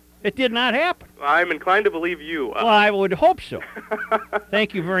happen. It did not happen. I'm inclined to believe you. Well, I would hope so.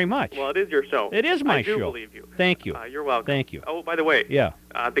 Thank you very much. Well, it is your show. It is my show. I do believe you. Thank you. You're welcome. Thank you. Oh, by the way. Yeah.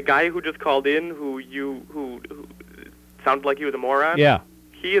 The guy who just called in, who sounded like he was a moron. Yeah.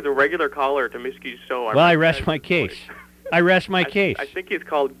 He is a regular caller to Mischke's show. Well, I rest my case. I rest my case. I think he's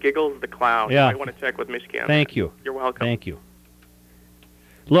called Giggles the Clown. Yeah. I want to check with Mischke on Thank that. you. You're welcome. Thank you.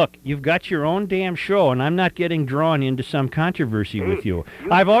 Look, you've got your own damn show, and I'm not getting drawn into some controversy with you.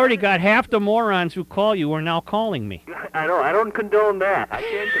 I've already got half the morons who call you are now calling me. I know. I don't condone that. I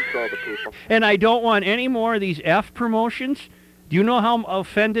can't control the people. And I don't want any more of these F promotions. Do you know how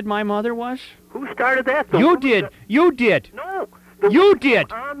offended my mother was? Who started that? You did. You did. No. You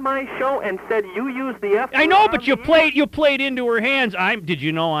did. On my show and said you used the F. I know, but you played into her hands. Did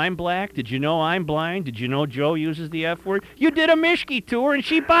you know I'm black? Did you know I'm blind? Did you know Joe uses the F word? You did a Mischke tour and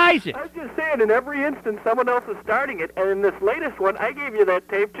she buys it. I was just saying, in every instance, someone else is starting it, and in this latest one, I gave you that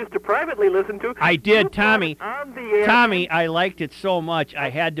tape just to privately listen to. I did, Tommy. On the air. Tommy, I liked it so much,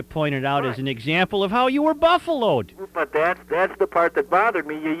 I had to point it out as an example of how you were buffaloed. But that's the part that bothered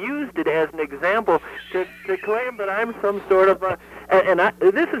me. You used it as an example to claim that I'm some sort of a...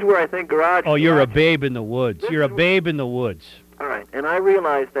 this is where I think Garage... Oh, you're a babe in the woods. You're a babe in the woods. All right, and I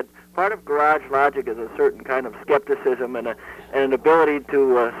realize that part of Garage Logic is a certain kind of skepticism and an ability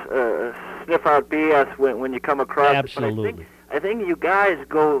to sniff out BS when you come across Absolutely. it. But I think you guys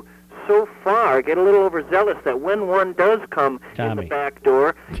go so far, get a little overzealous, that when one does come in the back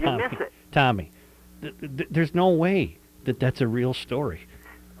door, you miss it. Tommy, there's no way that's a real story.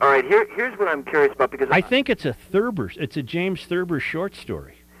 All right, here's what I'm curious about, because I think it's a James Thurber short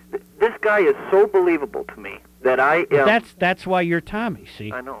story. This guy is so believable to me that I am... That's why you're Tommy,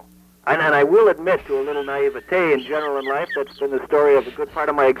 see? I know. And I will admit to a little naivete in general in life. That's been the story of a good part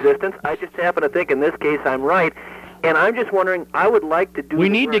of my existence. I just happen to think in this case I'm right. And I'm just wondering, I would like to do... We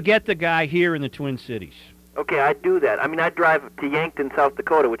need to get the guy here in the Twin Cities. Okay, I'd do that. I mean, I'd drive to Yankton, South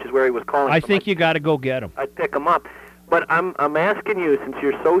Dakota, which is where he was calling I from. think you got to go get him. I'd pick him up. But I'm asking you, since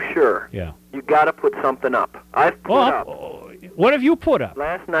you're so sure, yeah, you got to put something up. I've put up. What have you put up?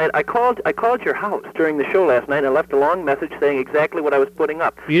 Last night, I called your house during the show last night, and I left a long message saying exactly what I was putting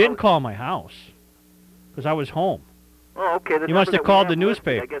up. You didn't call my house. because I was home. Oh, okay. The You must number have that we called have the listed,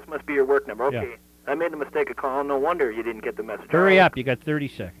 newspaper. I guess must be your work number. Okay. Yeah. I made the mistake of calling. No wonder you didn't get the message. Hurry All up. You got 30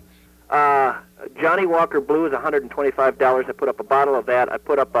 seconds. right. Johnny Walker Blue is $125. I put up a bottle of that. I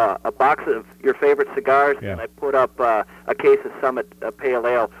put up a box of your favorite cigars, Yeah. and I put up a case of Summit Pale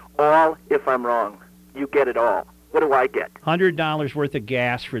Ale. All, if I'm wrong, you get it all. What do I get? $100 worth of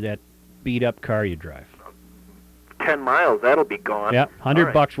gas for that beat-up car you drive. 10 miles. That'll be gone. Yep, $100 All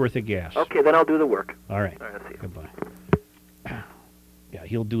right. bucks worth of gas. Okay, then I'll do the work. All right. All right, let's see. Goodbye. Yeah,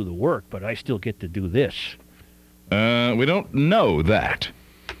 he'll do the work, but I still get to do this. We don't know that.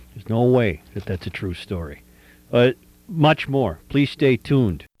 There's no way that that's a true story. Much more. Please stay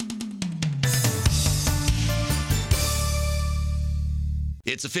tuned.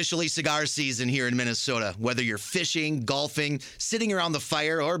 It's officially cigar season here in Minnesota. Whether you're fishing, golfing, sitting around the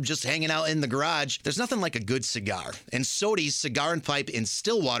fire, or just hanging out in the garage, there's nothing like a good cigar. And Sody's Cigar and Pipe in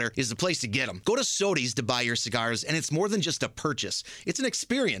Stillwater is the place to get them. Go to Sody's to buy your cigars, and it's more than just a purchase. It's an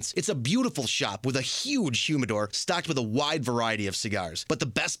experience. It's a beautiful shop with a huge humidor stocked with a wide variety of cigars. But the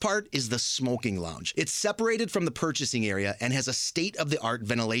best part is the smoking lounge. It's separated from the purchasing area and has a state-of-the-art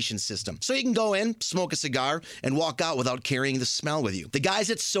ventilation system. So you can go in, smoke a cigar, and walk out without carrying the smell with you. The guys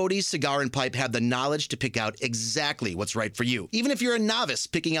at Sody's Cigar and Pipe have the knowledge to pick out exactly what's right for you. Even if you're a novice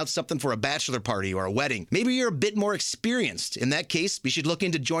picking out something for a bachelor party or a wedding, maybe you're a bit more experienced. In that case, you should look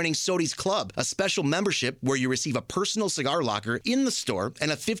into joining Sody's Club, a special membership where you receive a personal cigar locker in the store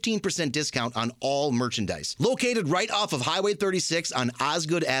and a 15% discount on all merchandise. Located right off of Highway 36 on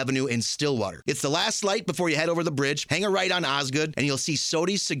Osgood Avenue in Stillwater. It's the last light before you head over the bridge. Hang a right on Osgood, and you'll see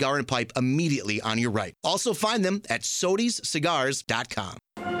Sody's Cigar and Pipe immediately on your right. Also find them at sodyscigars.com.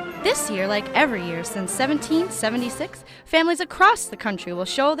 This year, like every year since 1776, families across the country will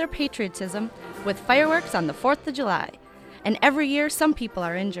show their patriotism with fireworks on the 4th of July. And every year, some people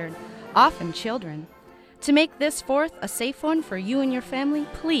are injured, often children. To make this 4th a safe one for you and your family,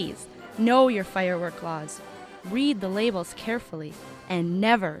 please know your firework laws, read the labels carefully, and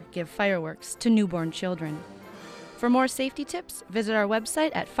never give fireworks to newborn children. For more safety tips, visit our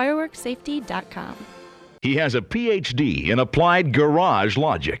website at fireworksafety.com. He has a Ph.D. in applied garage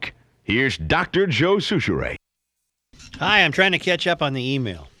logic. Here's Dr. Joe Souchere. Hi, I'm trying to catch up on the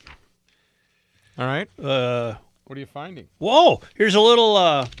email. All right. What are you finding? Whoa, here's a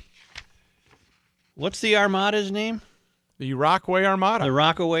little, what's the Armada's name? The Rockaway Armada. The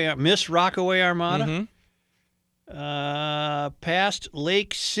Rockaway, Miss Rockaway Armada. Mm-hmm. Past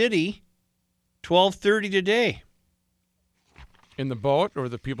Lake City, 12:30 today. In the boat, or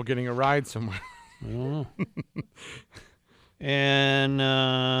the people getting a ride somewhere? I don't know.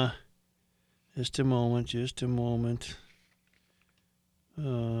 And just a moment.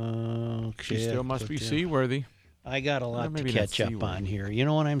 Okay. She still must be seaworthy. I got a lot to catch up on here. You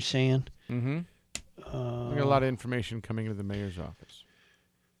know what I'm saying? Mm-hmm. We got a lot of information coming into the mayor's office.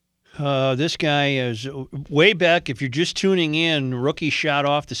 This guy is way back. If you're just tuning in, Rookie shot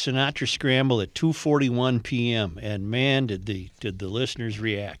off the Sinatra Scramble at 2:41 p.m. And man, did the listeners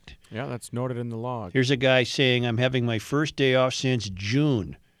react. Yeah, that's noted in the log. Here's a guy saying, I'm having my first day off since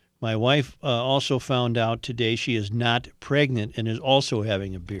June. My wife also found out today she is not pregnant and is also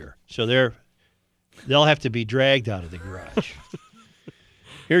having a beer. So they'll have to be dragged out of the garage.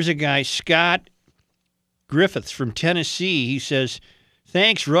 Here's a guy, Scott Griffiths from Tennessee. He says,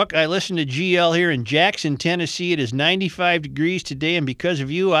 thanks, Rook. I listened to GL here in Jackson, Tennessee. It is 95 degrees today, and because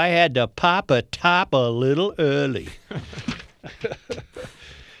of you, I had to pop a top a little early.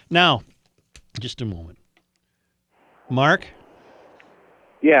 Now, just a moment. Mark?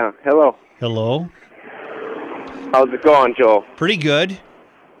 Yeah, hello. Hello. How's it going, Joe? Pretty good.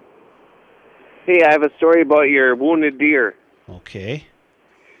 Hey, I have a story about your wounded deer. Okay.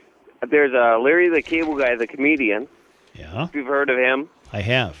 There's Larry the Cable Guy, the comedian. Yeah. If you've heard of him. I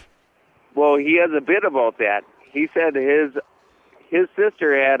have. Well, he has a bit about that. He said his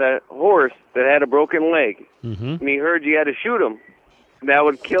sister had a horse that had a broken leg. Mm-hmm. And he heard you had to shoot him. That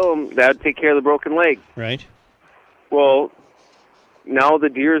would kill him. That would take care of the broken leg. Right. Well, now the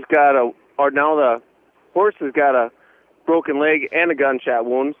horse has got a broken leg and a gunshot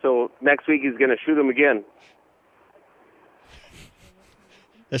wound, so next week he's going to shoot him again.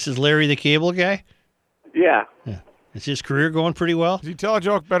 This is Larry the Cable Guy? Yeah. Is his career going pretty well? Does he tell a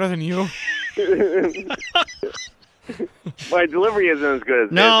joke better than you? My delivery isn't as good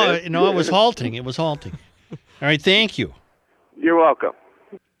as No, this. it was halting. It was halting. All right, thank you. You're welcome.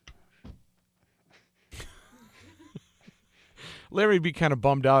 Larry'd be kind of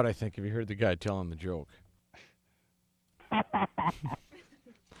bummed out, I think, if he heard the guy telling the joke.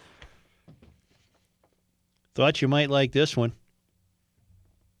 Thought you might like this one.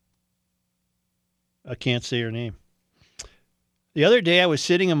 I can't say her name. The other day I was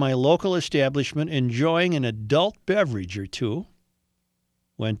sitting in my local establishment enjoying an adult beverage or two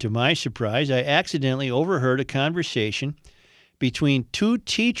when, to my surprise, I accidentally overheard a conversation between two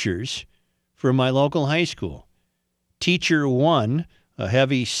teachers from my local high school. Teacher 1, a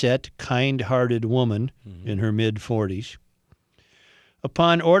heavy-set, kind-hearted woman in her mid-40s,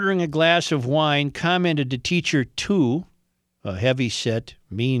 upon ordering a glass of wine, commented to Teacher 2, a heavy-set,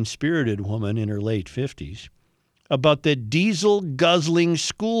 mean-spirited woman in her late 50s, about the diesel-guzzling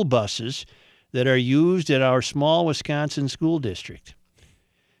school buses that are used at our small Wisconsin school district.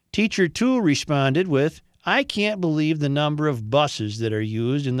 Teacher 2 responded with, "I can't believe the number of buses that are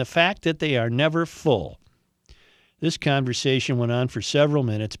used and the fact that they are never full." This conversation went on for several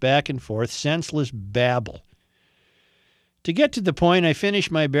minutes, back and forth, senseless babble. To get to the point, I finished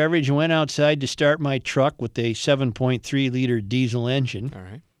my beverage and went outside to start my truck with a 7.3-liter diesel engine. All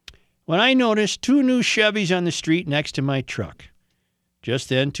right. When I noticed two new Chevys on the street next to my truck. Just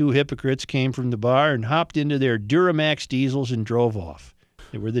then, two hypocrites came from the bar and hopped into their Duramax diesels and drove off.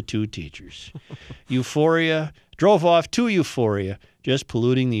 They were the two teachers. Euphoria drove off to Euphoria, just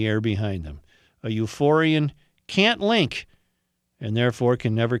polluting the air behind them. A Euphorian can't link and therefore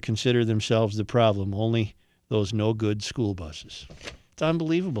can never consider themselves the problem, only those no-good school buses. It's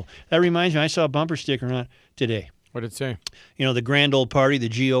unbelievable. That reminds me, I saw a bumper sticker on it today. What did it say? You know, the Grand Old Party, the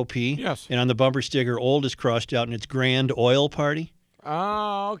GOP? Yes. And on the bumper sticker, old is crossed out, and it's Grand Oil Party.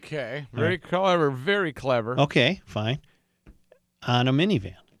 Oh, okay. Very clever. Very clever. Okay, fine. On a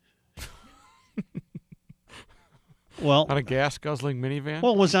minivan. Well, on a gas-guzzling minivan?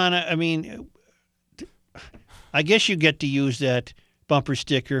 Well, it was on a, I mean, I guess you get to use that bumper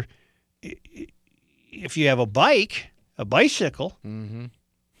sticker if you have a bicycle. Mm-hmm.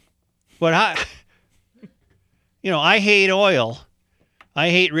 But I hate oil. I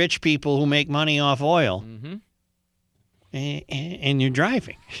hate rich people who make money off oil. Mm-hmm. And you're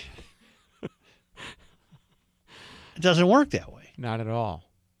driving. It doesn't work that way. Not at all.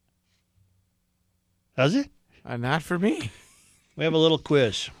 Does it? Not for me. We have a little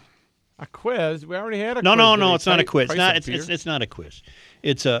quiz. A quiz? We already had a no, quiz. No, it's not a quiz. It's not a quiz.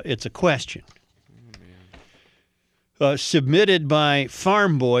 It's a question. Submitted by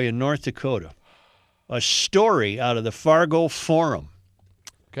Farm Boy in North Dakota. A story out of the Fargo Forum.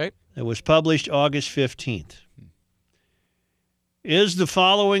 Okay. It was published August 15th. Is the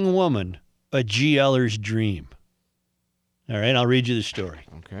following woman a GLer's dream? All right, I'll read you the story.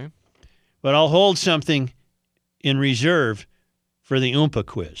 Okay. But I'll hold something in reserve for the Oompa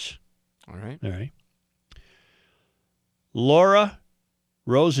quiz. All right. All right. Laura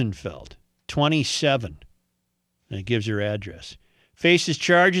Rosenfeld, 27. And it gives her address. Faces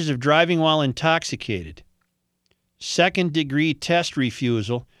charges of driving while intoxicated. Second-degree test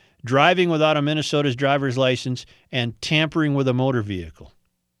refusal, driving without a Minnesota's driver's license, and tampering with a motor vehicle.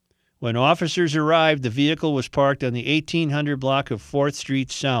 When officers arrived, the vehicle was parked on the 1800 block of 4th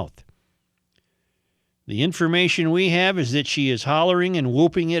Street South. The information we have is that she is hollering and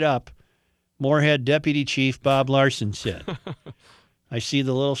whooping it up, Moorhead Deputy Chief Bob Larson said. I see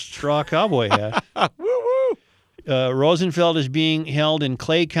the little straw cowboy hat. Rosenfeld is being held in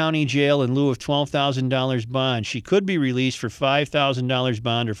Clay County Jail in lieu of $12,000 bond. She could be released for $5,000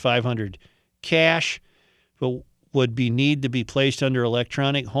 bond or $500 cash, but would need to be placed under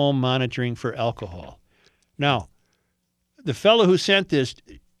electronic home monitoring for alcohol. Now, the fellow who sent this,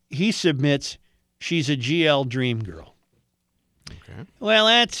 he submits she's a GL dream girl. Okay. Well,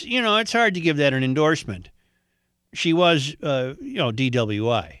 that's, it's hard to give that an endorsement. She was,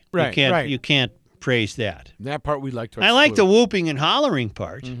 DWI. Right. You can't praise that. That part we'd like to exclude. I like the whooping and hollering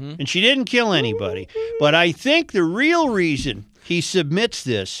part, and she didn't kill anybody. But I think the real reason he submits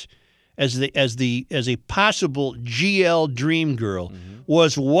this as a possible GL dream girl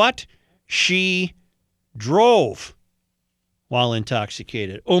was what she drove while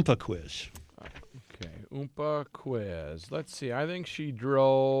intoxicated. Oompa quiz. Okay, Oompa quiz. Let's see. I think she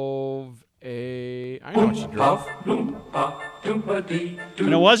drove I know what she drove.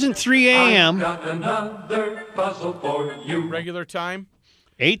 And it wasn't 3 a.m. Got another puzzle for you. Regular time?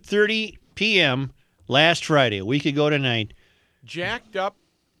 8:30 p.m. last Friday, a week ago tonight. Jacked up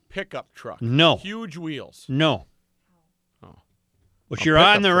pickup truck. No. Huge wheels. No. Oh. But you're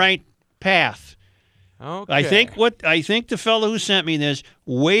on the right path. Okay. I think the fellow who sent me this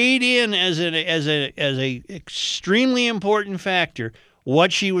weighed in as a extremely important factor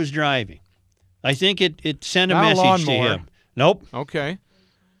what she was driving. I think it sent a Not message to lawnmower. him. Nope. Okay.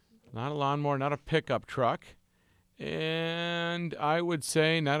 Not a lawnmower, not a pickup truck. And I would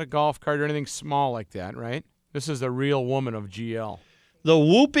say not a golf cart or anything small like that, right? This is a real woman of GL. The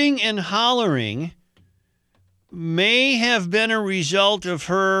whooping and hollering may have been a result of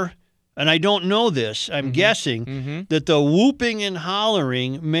her, and I don't know this, I'm guessing, that the whooping and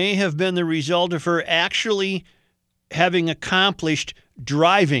hollering may have been the result of her actually having accomplished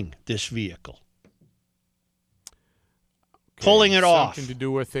driving this vehicle. Pulling it off. Something to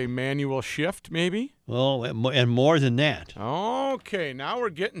do with a manual shift, maybe? Well, and more than that. Okay, now we're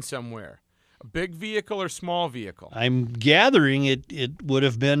getting somewhere. A big vehicle or small vehicle? I'm gathering it would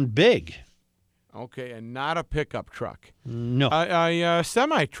have been big. Okay, and not a pickup truck. No. A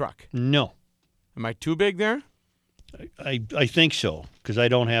semi-truck. No. Am I too big there? I think so, because I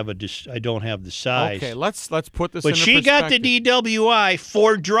don't have the size. Okay, let's put this But into she got the DWI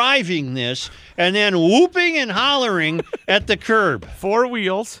for driving this and then whooping and hollering at the curb. 4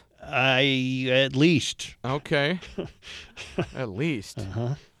 wheels. At least. Okay. At least.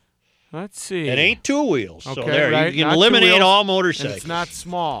 Uh-huh. Let's see. It ain't 2 wheels. Okay, so there, right. you can Not 2 eliminate wheels, all and motorcycles. it's not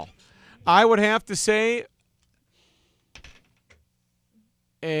small. I would have to say,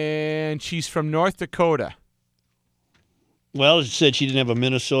 and she's from North Dakota. Well, it said she didn't have a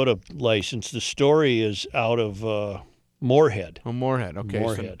Minnesota license. The story is out of Moorhead. Oh, Moorhead. Okay.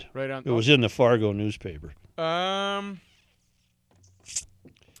 Moorhead. So right on. It was in the Fargo newspaper. A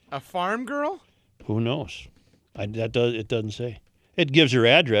farm girl? Who knows? It doesn't say. It gives her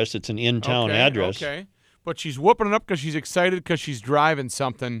address. It's an in-town address. Okay. But she's whooping it up because she's excited because she's driving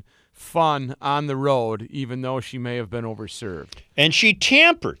something fun on the road, even though she may have been overserved. And she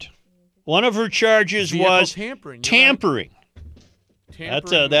tampered. One of her charges Vehicle was tampering. tampering.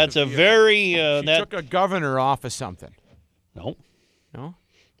 That's a very She took a governor off of something. No. No?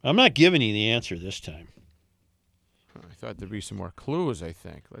 I'm not giving you the answer this time. I thought there'd be some more clues, I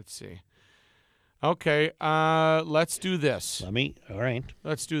think. Let's see. Okay, let's do this. All right.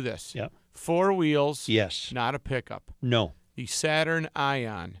 Let's do this. Yep. 4 wheels. Yes. Not a pickup. No. The Saturn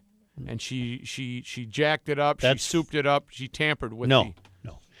Ion. And she jacked it up, she souped it up, she tampered with No.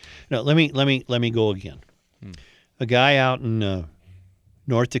 Let me go again. A guy out in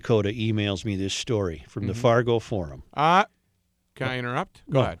North Dakota emails me this story from the Fargo Forum. Can I interrupt?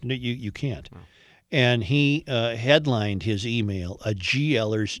 Go ahead. No, you can't. Oh. And he headlined his email, "A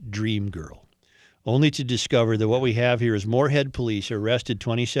GLer's Dream Girl," only to discover that what we have here is Moorhead police arrested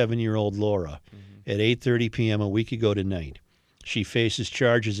 27-year-old Laura at 8:30 p.m. a week ago tonight. She faces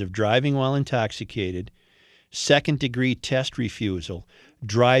charges of driving while intoxicated, second-degree test refusal,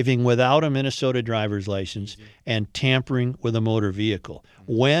 driving without a Minnesota driver's license, and tampering with a motor vehicle.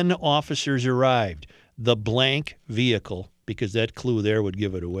 When officers arrived, the blank vehicle, because that clue there would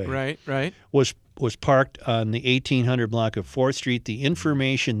give it away, right, was parked on the 1800 block of 4th Street. The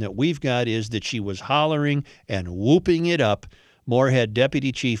information that we've got is that she was hollering and whooping it up, Moorhead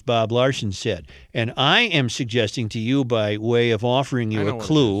Deputy Chief Bob Larson said. And I am suggesting to you, by way of offering you a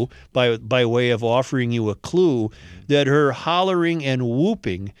clue, by way of offering you a clue, that her hollering and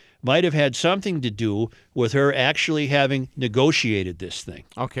whooping might have had something to do with her actually having negotiated this thing.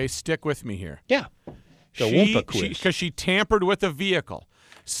 Okay, stick with me here. Yeah. The Whoompa quiz. Because she tampered with a vehicle.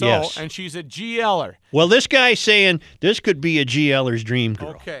 So, yes. And she's a GLer. Well, this guy's saying this could be a GLer's dream girl.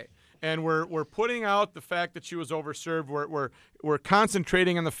 Okay. And we're putting out the fact that she was overserved. We're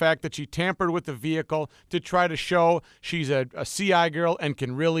concentrating on the fact that she tampered with the vehicle to try to show she's a CI girl and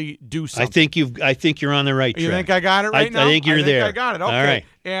can really do something. I think you're on the right track. You think I got it right now? I think you're there. I got it. Okay. All right.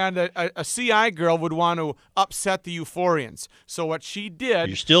 And a CI girl would want to upset the Euphorians. So what she did,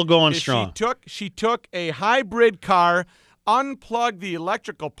 you're still going strong. She took a hybrid car, unplugged the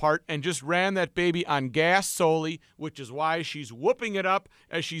electrical part, and just ran that baby on gas solely, which is why she's whooping it up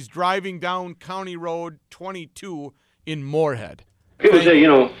as she's driving down County Road 22 in Moorhead. People say,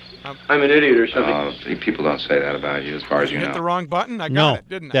 I'm an idiot or something. People don't say that about you, as far as you know. Hit the wrong button? I got it,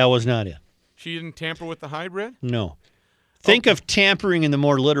 didn't I? That was not it. She didn't tamper with the hybrid? No. Think of tampering in the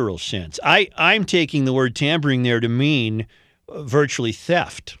more literal sense. I'm taking the word tampering there to mean virtually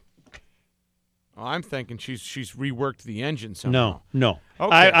theft. Oh, I'm thinking she's reworked the engine somehow. No.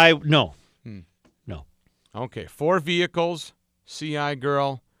 Okay. No. No. Okay, 4 vehicles, CI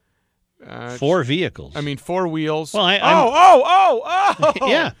girl. 4 vehicles. I mean, 4 wheels. Well, Oh!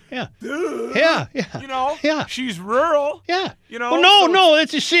 Yeah. Yeah. She's rural. Yeah. Well, no,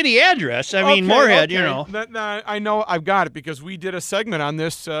 it's a city address. I mean, Moorhead, I know, I've got it because we did a segment on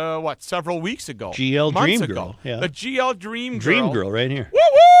this, several weeks ago. GL months Dream ago. Girl. Yeah. The GL Dream Girl. Dream Girl right here.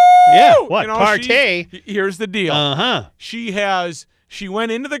 Woo-woo! Yeah, what? Partay. Here's the deal. Uh-huh. She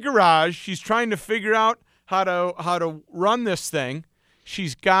went into the garage. She's trying to figure out how to run this thing.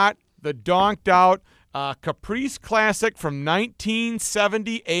 She's got the donked out Caprice Classic from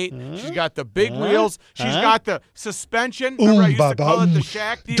 1978. She's got the big wheels. She's got the suspension. Remember I used to call it the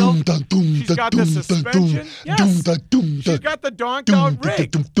shack deal? She's got the suspension. Yes. She's got the donked out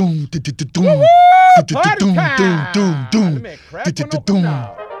rig. Woo-hoo! Party time! Let me crack one open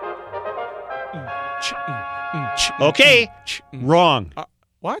now. Okay. Wrong.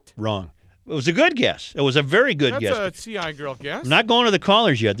 What? Wrong. It was a good guess. It was a very good guess. That's a CI girl guess. I'm not going to the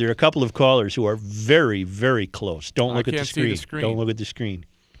callers yet. There are a couple of callers who are very, very close. Don't look at the screen. Don't look at the screen.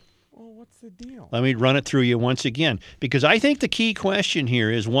 Well, what's the deal? Let me run it through you once again, because I think the key question here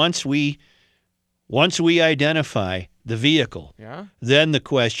is once we identify the vehicle, then the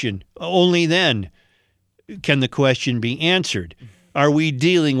question, only then can the question be answered. Are we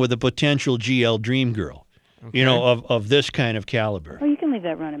dealing with a potential GL Dream Girl? Okay. You know, of this kind of caliber. Oh, you can leave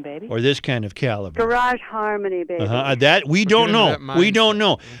that running, baby. Or this kind of caliber. Garage Harmony, baby. That we don't know. We don't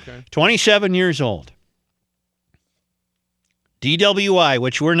know. Okay. 27 years old. DWI,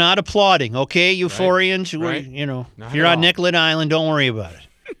 which we're not applauding, okay, euphorians? Right. You know, Not if you're at on all. Nicollet Island, don't worry about it.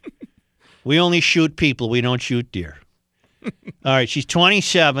 We only shoot people. We don't shoot deer. All right, she's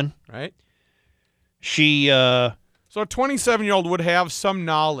 27. Right. She... So a 27-year-old would have some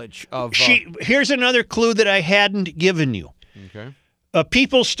knowledge of... Here's another clue that I hadn't given you. Okay.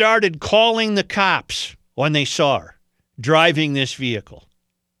 People started calling the cops when they saw her driving this vehicle.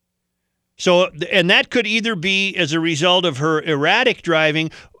 So, and that could either be as a result of her erratic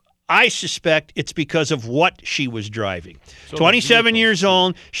driving. I suspect it's because of what she was driving. So 27 years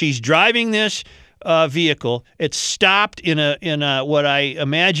old, she's driving this vehicle. It's stopped in a what I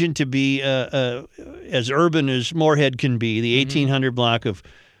imagine to be as urban as Moorhead can be, the 1800 block of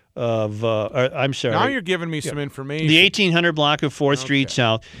I'm sorry. Now you're giving me some information. The 1800 block of 4th Street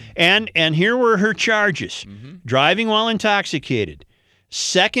South. And here were her charges. Driving while intoxicated.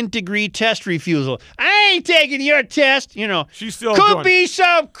 Second-degree test refusal. I ain't taking your test. You know, she's still could be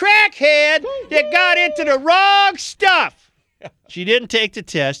some crackhead that got into the wrong stuff. She didn't take the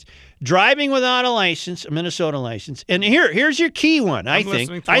test. Driving without a license, a Minnesota license. And here's your key one, I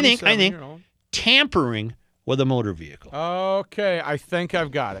think. Tampering with a motor vehicle. Okay, I think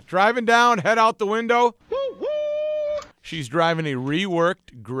I've got it. Driving down, head out the window. She's driving a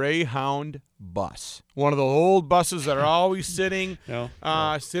reworked Greyhound bus. One of the old buses that are always sitting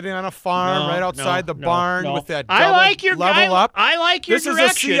sitting on a farm right outside the barn with that double level up. I like your direction.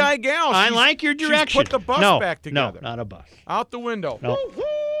 This is a CI gal. I like your direction. She's put the bus back together. No, not a bus. Out the window. No.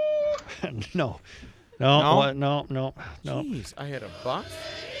 No. Jeez, I had a bus.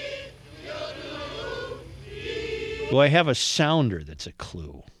 Do I have a sounder that's a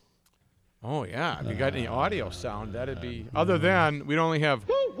clue? Oh, yeah. If you got any audio sound, that'd be... Other than, we'd only have...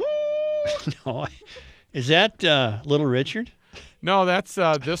 No. Is that Little Richard? No, that's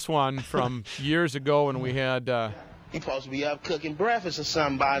this one from years ago when we had... He supposed to be up cooking breakfast or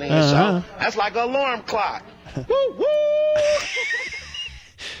somebody, and so that's like an alarm clock.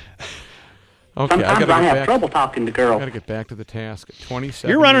 Okay, Sometimes I have trouble talking to girls. I got to get back to the task. 27.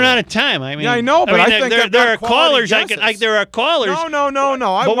 You're running out of time. I mean, yeah, I know, but I think there are callers. There are callers. No.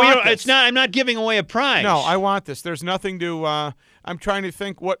 But it's not. I'm not giving away a prize. No, I want this. There's nothing to. I'm trying to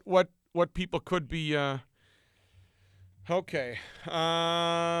think what people could be. Okay.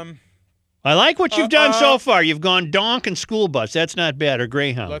 I like what you've done so far. You've gone donk and school bus. That's not bad. Or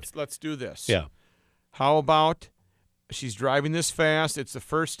Greyhound. Let's do this. Yeah. How about? She's driving this fast. It's the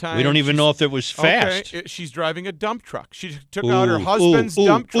first time. We don't even know if it was fast. Okay, she's driving a dump truck. She took out her husband's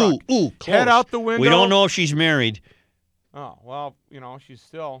dump truck. Close. Head out the window. We don't know if she's married. Oh, well, she's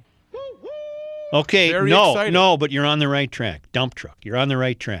still. Okay, very no, excited. No, but you're on the right track. Dump truck. You're on the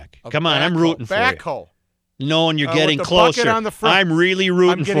right track. Come on, I'm rooting for you. Backhoe. No, and you're getting with the closer. bucket on the front. I'm really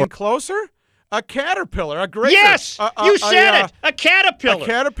rooting I'm for getting closer? A Caterpillar, a grader. Yes, you said it. A Caterpillar. A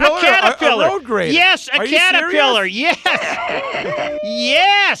Caterpillar. A Caterpillar. A road grader. Yes, a Are you Caterpillar. serious? Yes.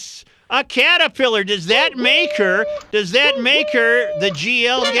 Yes, a Caterpillar. Does that make her the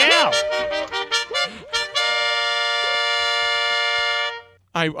GL gal?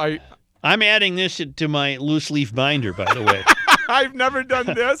 I'm adding this to my loose leaf binder, by the way. I've never done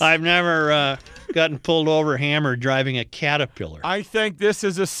this. I've never gotten pulled over hammered driving a Caterpillar. I think this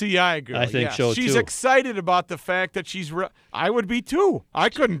is a CI girl. I think so, She's too. excited about the fact that she's... I would be, too. I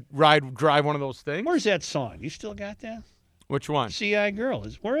couldn't drive one of those things. Where's that song? You still got that? Which one? CI Girl.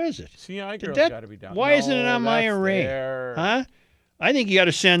 Where is it? CI Girl's got to be down. Why isn't it on my array? There. Huh? I think you got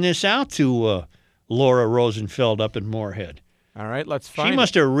to send this out to Laura Rosenfeld up in Moorhead. All right, let's find She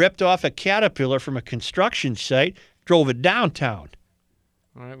must have ripped off a Caterpillar from a construction site, drove it downtown.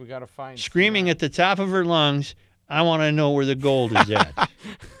 All right, we got to find... Screaming at the top of her lungs, I want to know where the gold is at.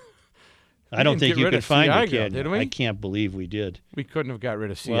 I don't think you could find it, did can we? I can't believe we did. We couldn't have got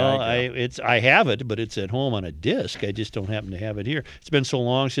rid of CI Well, Girl. I have it, but it's at home on a disc. I just don't happen to have it here. It's been so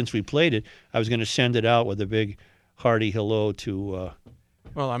long since we played it. I was going to send it out with a big hearty hello to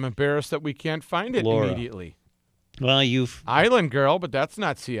Well, I'm embarrassed that we can't find it Laura. immediately. Well, you've Island Girl, but that's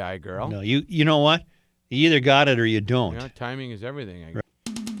not CI Girl. no, you know what? You either got it or you don't. You know, timing is everything. I guess.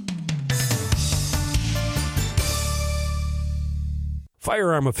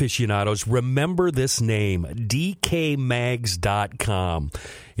 Firearm aficionados, remember this name, DKMags.com.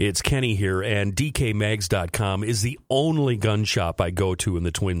 It's Kenny here, and DKMags.com is the only gun shop I go to in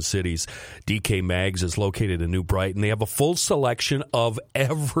the Twin Cities. DK Mags is located in New Brighton. They have a full selection of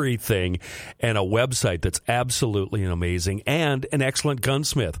everything and a website that's absolutely amazing and an excellent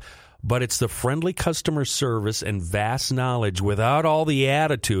gunsmith. But it's the friendly customer service and vast knowledge without all the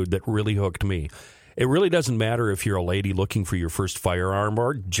attitude that really hooked me. It really doesn't matter if you're a lady looking for your first firearm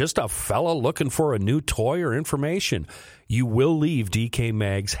or just a fella looking for a new toy or information. You will leave DK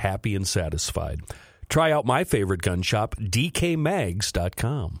Mags happy and satisfied. Try out my favorite gun shop,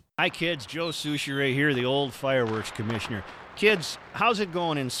 DKMags.com. Hi, kids. Joe Souchere here, the old fireworks commissioner. Kids, how's it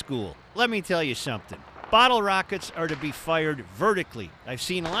going in school? Let me tell you something. Bottle rockets are to be fired vertically. I've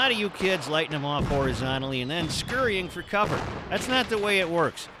seen a lot of you kids lighting them off horizontally and then scurrying for cover. That's not the way it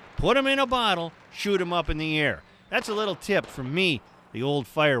works. Put them in a bottle, shoot them up in the air. That's a little tip from me, the old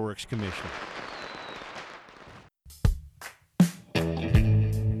fireworks commissioner.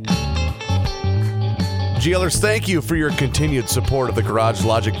 GLers, thank you for your continued support of the Garage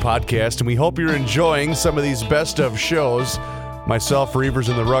Logic podcast, and we hope you're enjoying some of these best of shows. Myself, Reavers,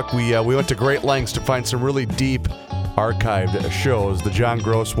 and the Ruck, we went to great lengths to find some really deep archived shows. The John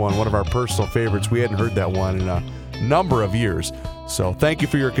Gross one of our personal favorites. We hadn't heard that one in a number of years. So thank you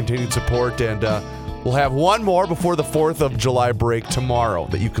for your continued support, and we'll have one more before the 4th of July break tomorrow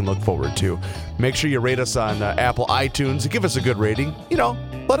that you can look forward to. Make sure you rate us on Apple iTunes and give us a good rating.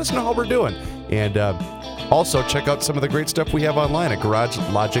 Let us know how we're doing. And also check out some of the great stuff we have online at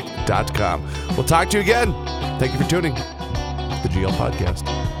garagelogic.com. We'll talk to you again. Thank you for tuning to the GL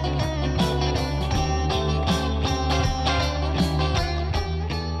Podcast.